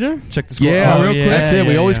confidence meter? Check the score. Yeah, real quick. That's it.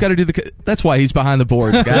 We always got to do the... That's why he's behind the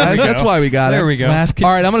boards, guys. That's why we got it. There we go. All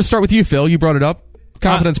right, I'm going to start with you, Phil. You brought it up.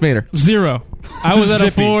 Confidence meter. 0. I was at a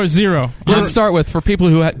 4, 0. Let's start with, for people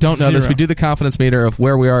who don't know this, we do the confidence meter of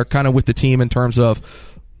where we are kind of with the team in terms of,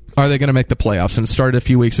 are they going to make the playoffs? And it started a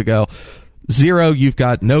few weeks ago. 0, you've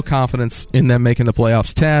got no confidence in them making the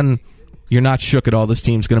playoffs. 10, you're not shook at all. This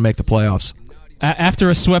team's going to make the playoffs. After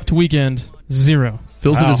a swept weekend, 0.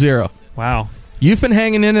 Phil's at a 0. Wow. You've been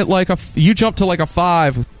hanging in at you jumped to a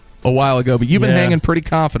 5 a while ago, but you've been hanging pretty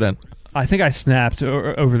confident. I think I snapped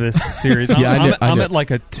over this series. I'm at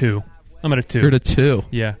like a 2. I'm at a 2. You're at a 2.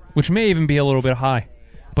 Yeah, which may even be a little bit high,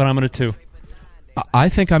 but I'm at a 2. I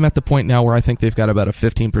think I'm at the point now where I think they've got about a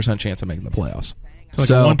 15% chance of making the playoffs.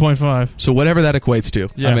 So 1.5. So whatever that equates to.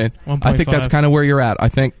 Yeah, I mean, 1.5. I think that's kind of where you're at. I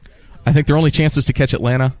think their only chances to catch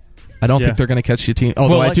Atlanta. I don't think they're going to catch the team.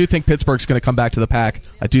 Although I do think Pittsburgh's going to come back to the pack.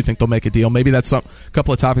 I do think they'll make a deal. Maybe that's a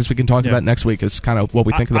couple of topics we can talk about next week is kind of what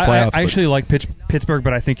we think of the playoffs. I actually like Pittsburgh,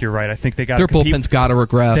 but I think you're right. I think they got their bullpen's got to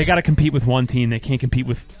regress. They got to compete with one team. They can't compete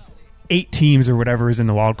with 8 teams or whatever is in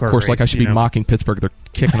the wild card Of course, race, I should be mocking Pittsburgh. They're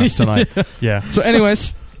kicking us tonight. Yeah. So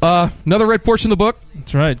anyways, another red porch in the book.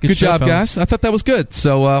 That's right. Good job, guys. I thought that was good.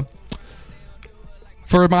 So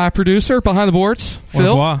for my producer behind the boards,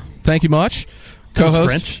 Phil, thank you much. Co-host,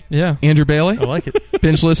 French. Yeah, Andrew Bailey. I like it.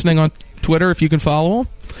 Binge listening on Twitter if you can follow him.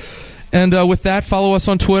 And with that, follow us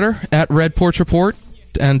on Twitter at Red Porch Report,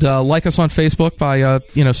 and like us on Facebook by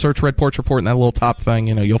search Red Porch Report in that little top thing.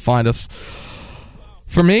 You'll find us.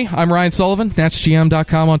 For me, I'm Ryan Sullivan,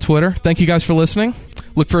 NatsGM.com on Twitter. Thank you guys for listening.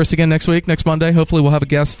 Look for us again next week, next Monday. Hopefully we'll have a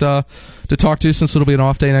guest to talk to since it'll be an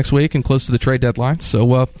off day next week and close to the trade deadline.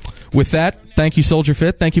 So with that, thank you, Soldier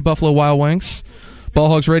Fit. Thank you, Buffalo Wild Wings. Ball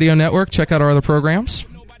Hogs Radio Network. Check out our other programs.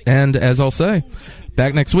 And as I'll say,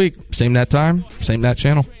 back next week. Same net time, same net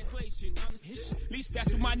channel.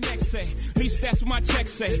 That's what my neck say. At least that's what my check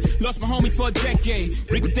say. Lost my homie for a decade.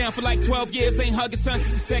 Break it down for like 12 years. Ain't hugging son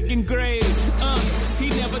since the 2nd grade.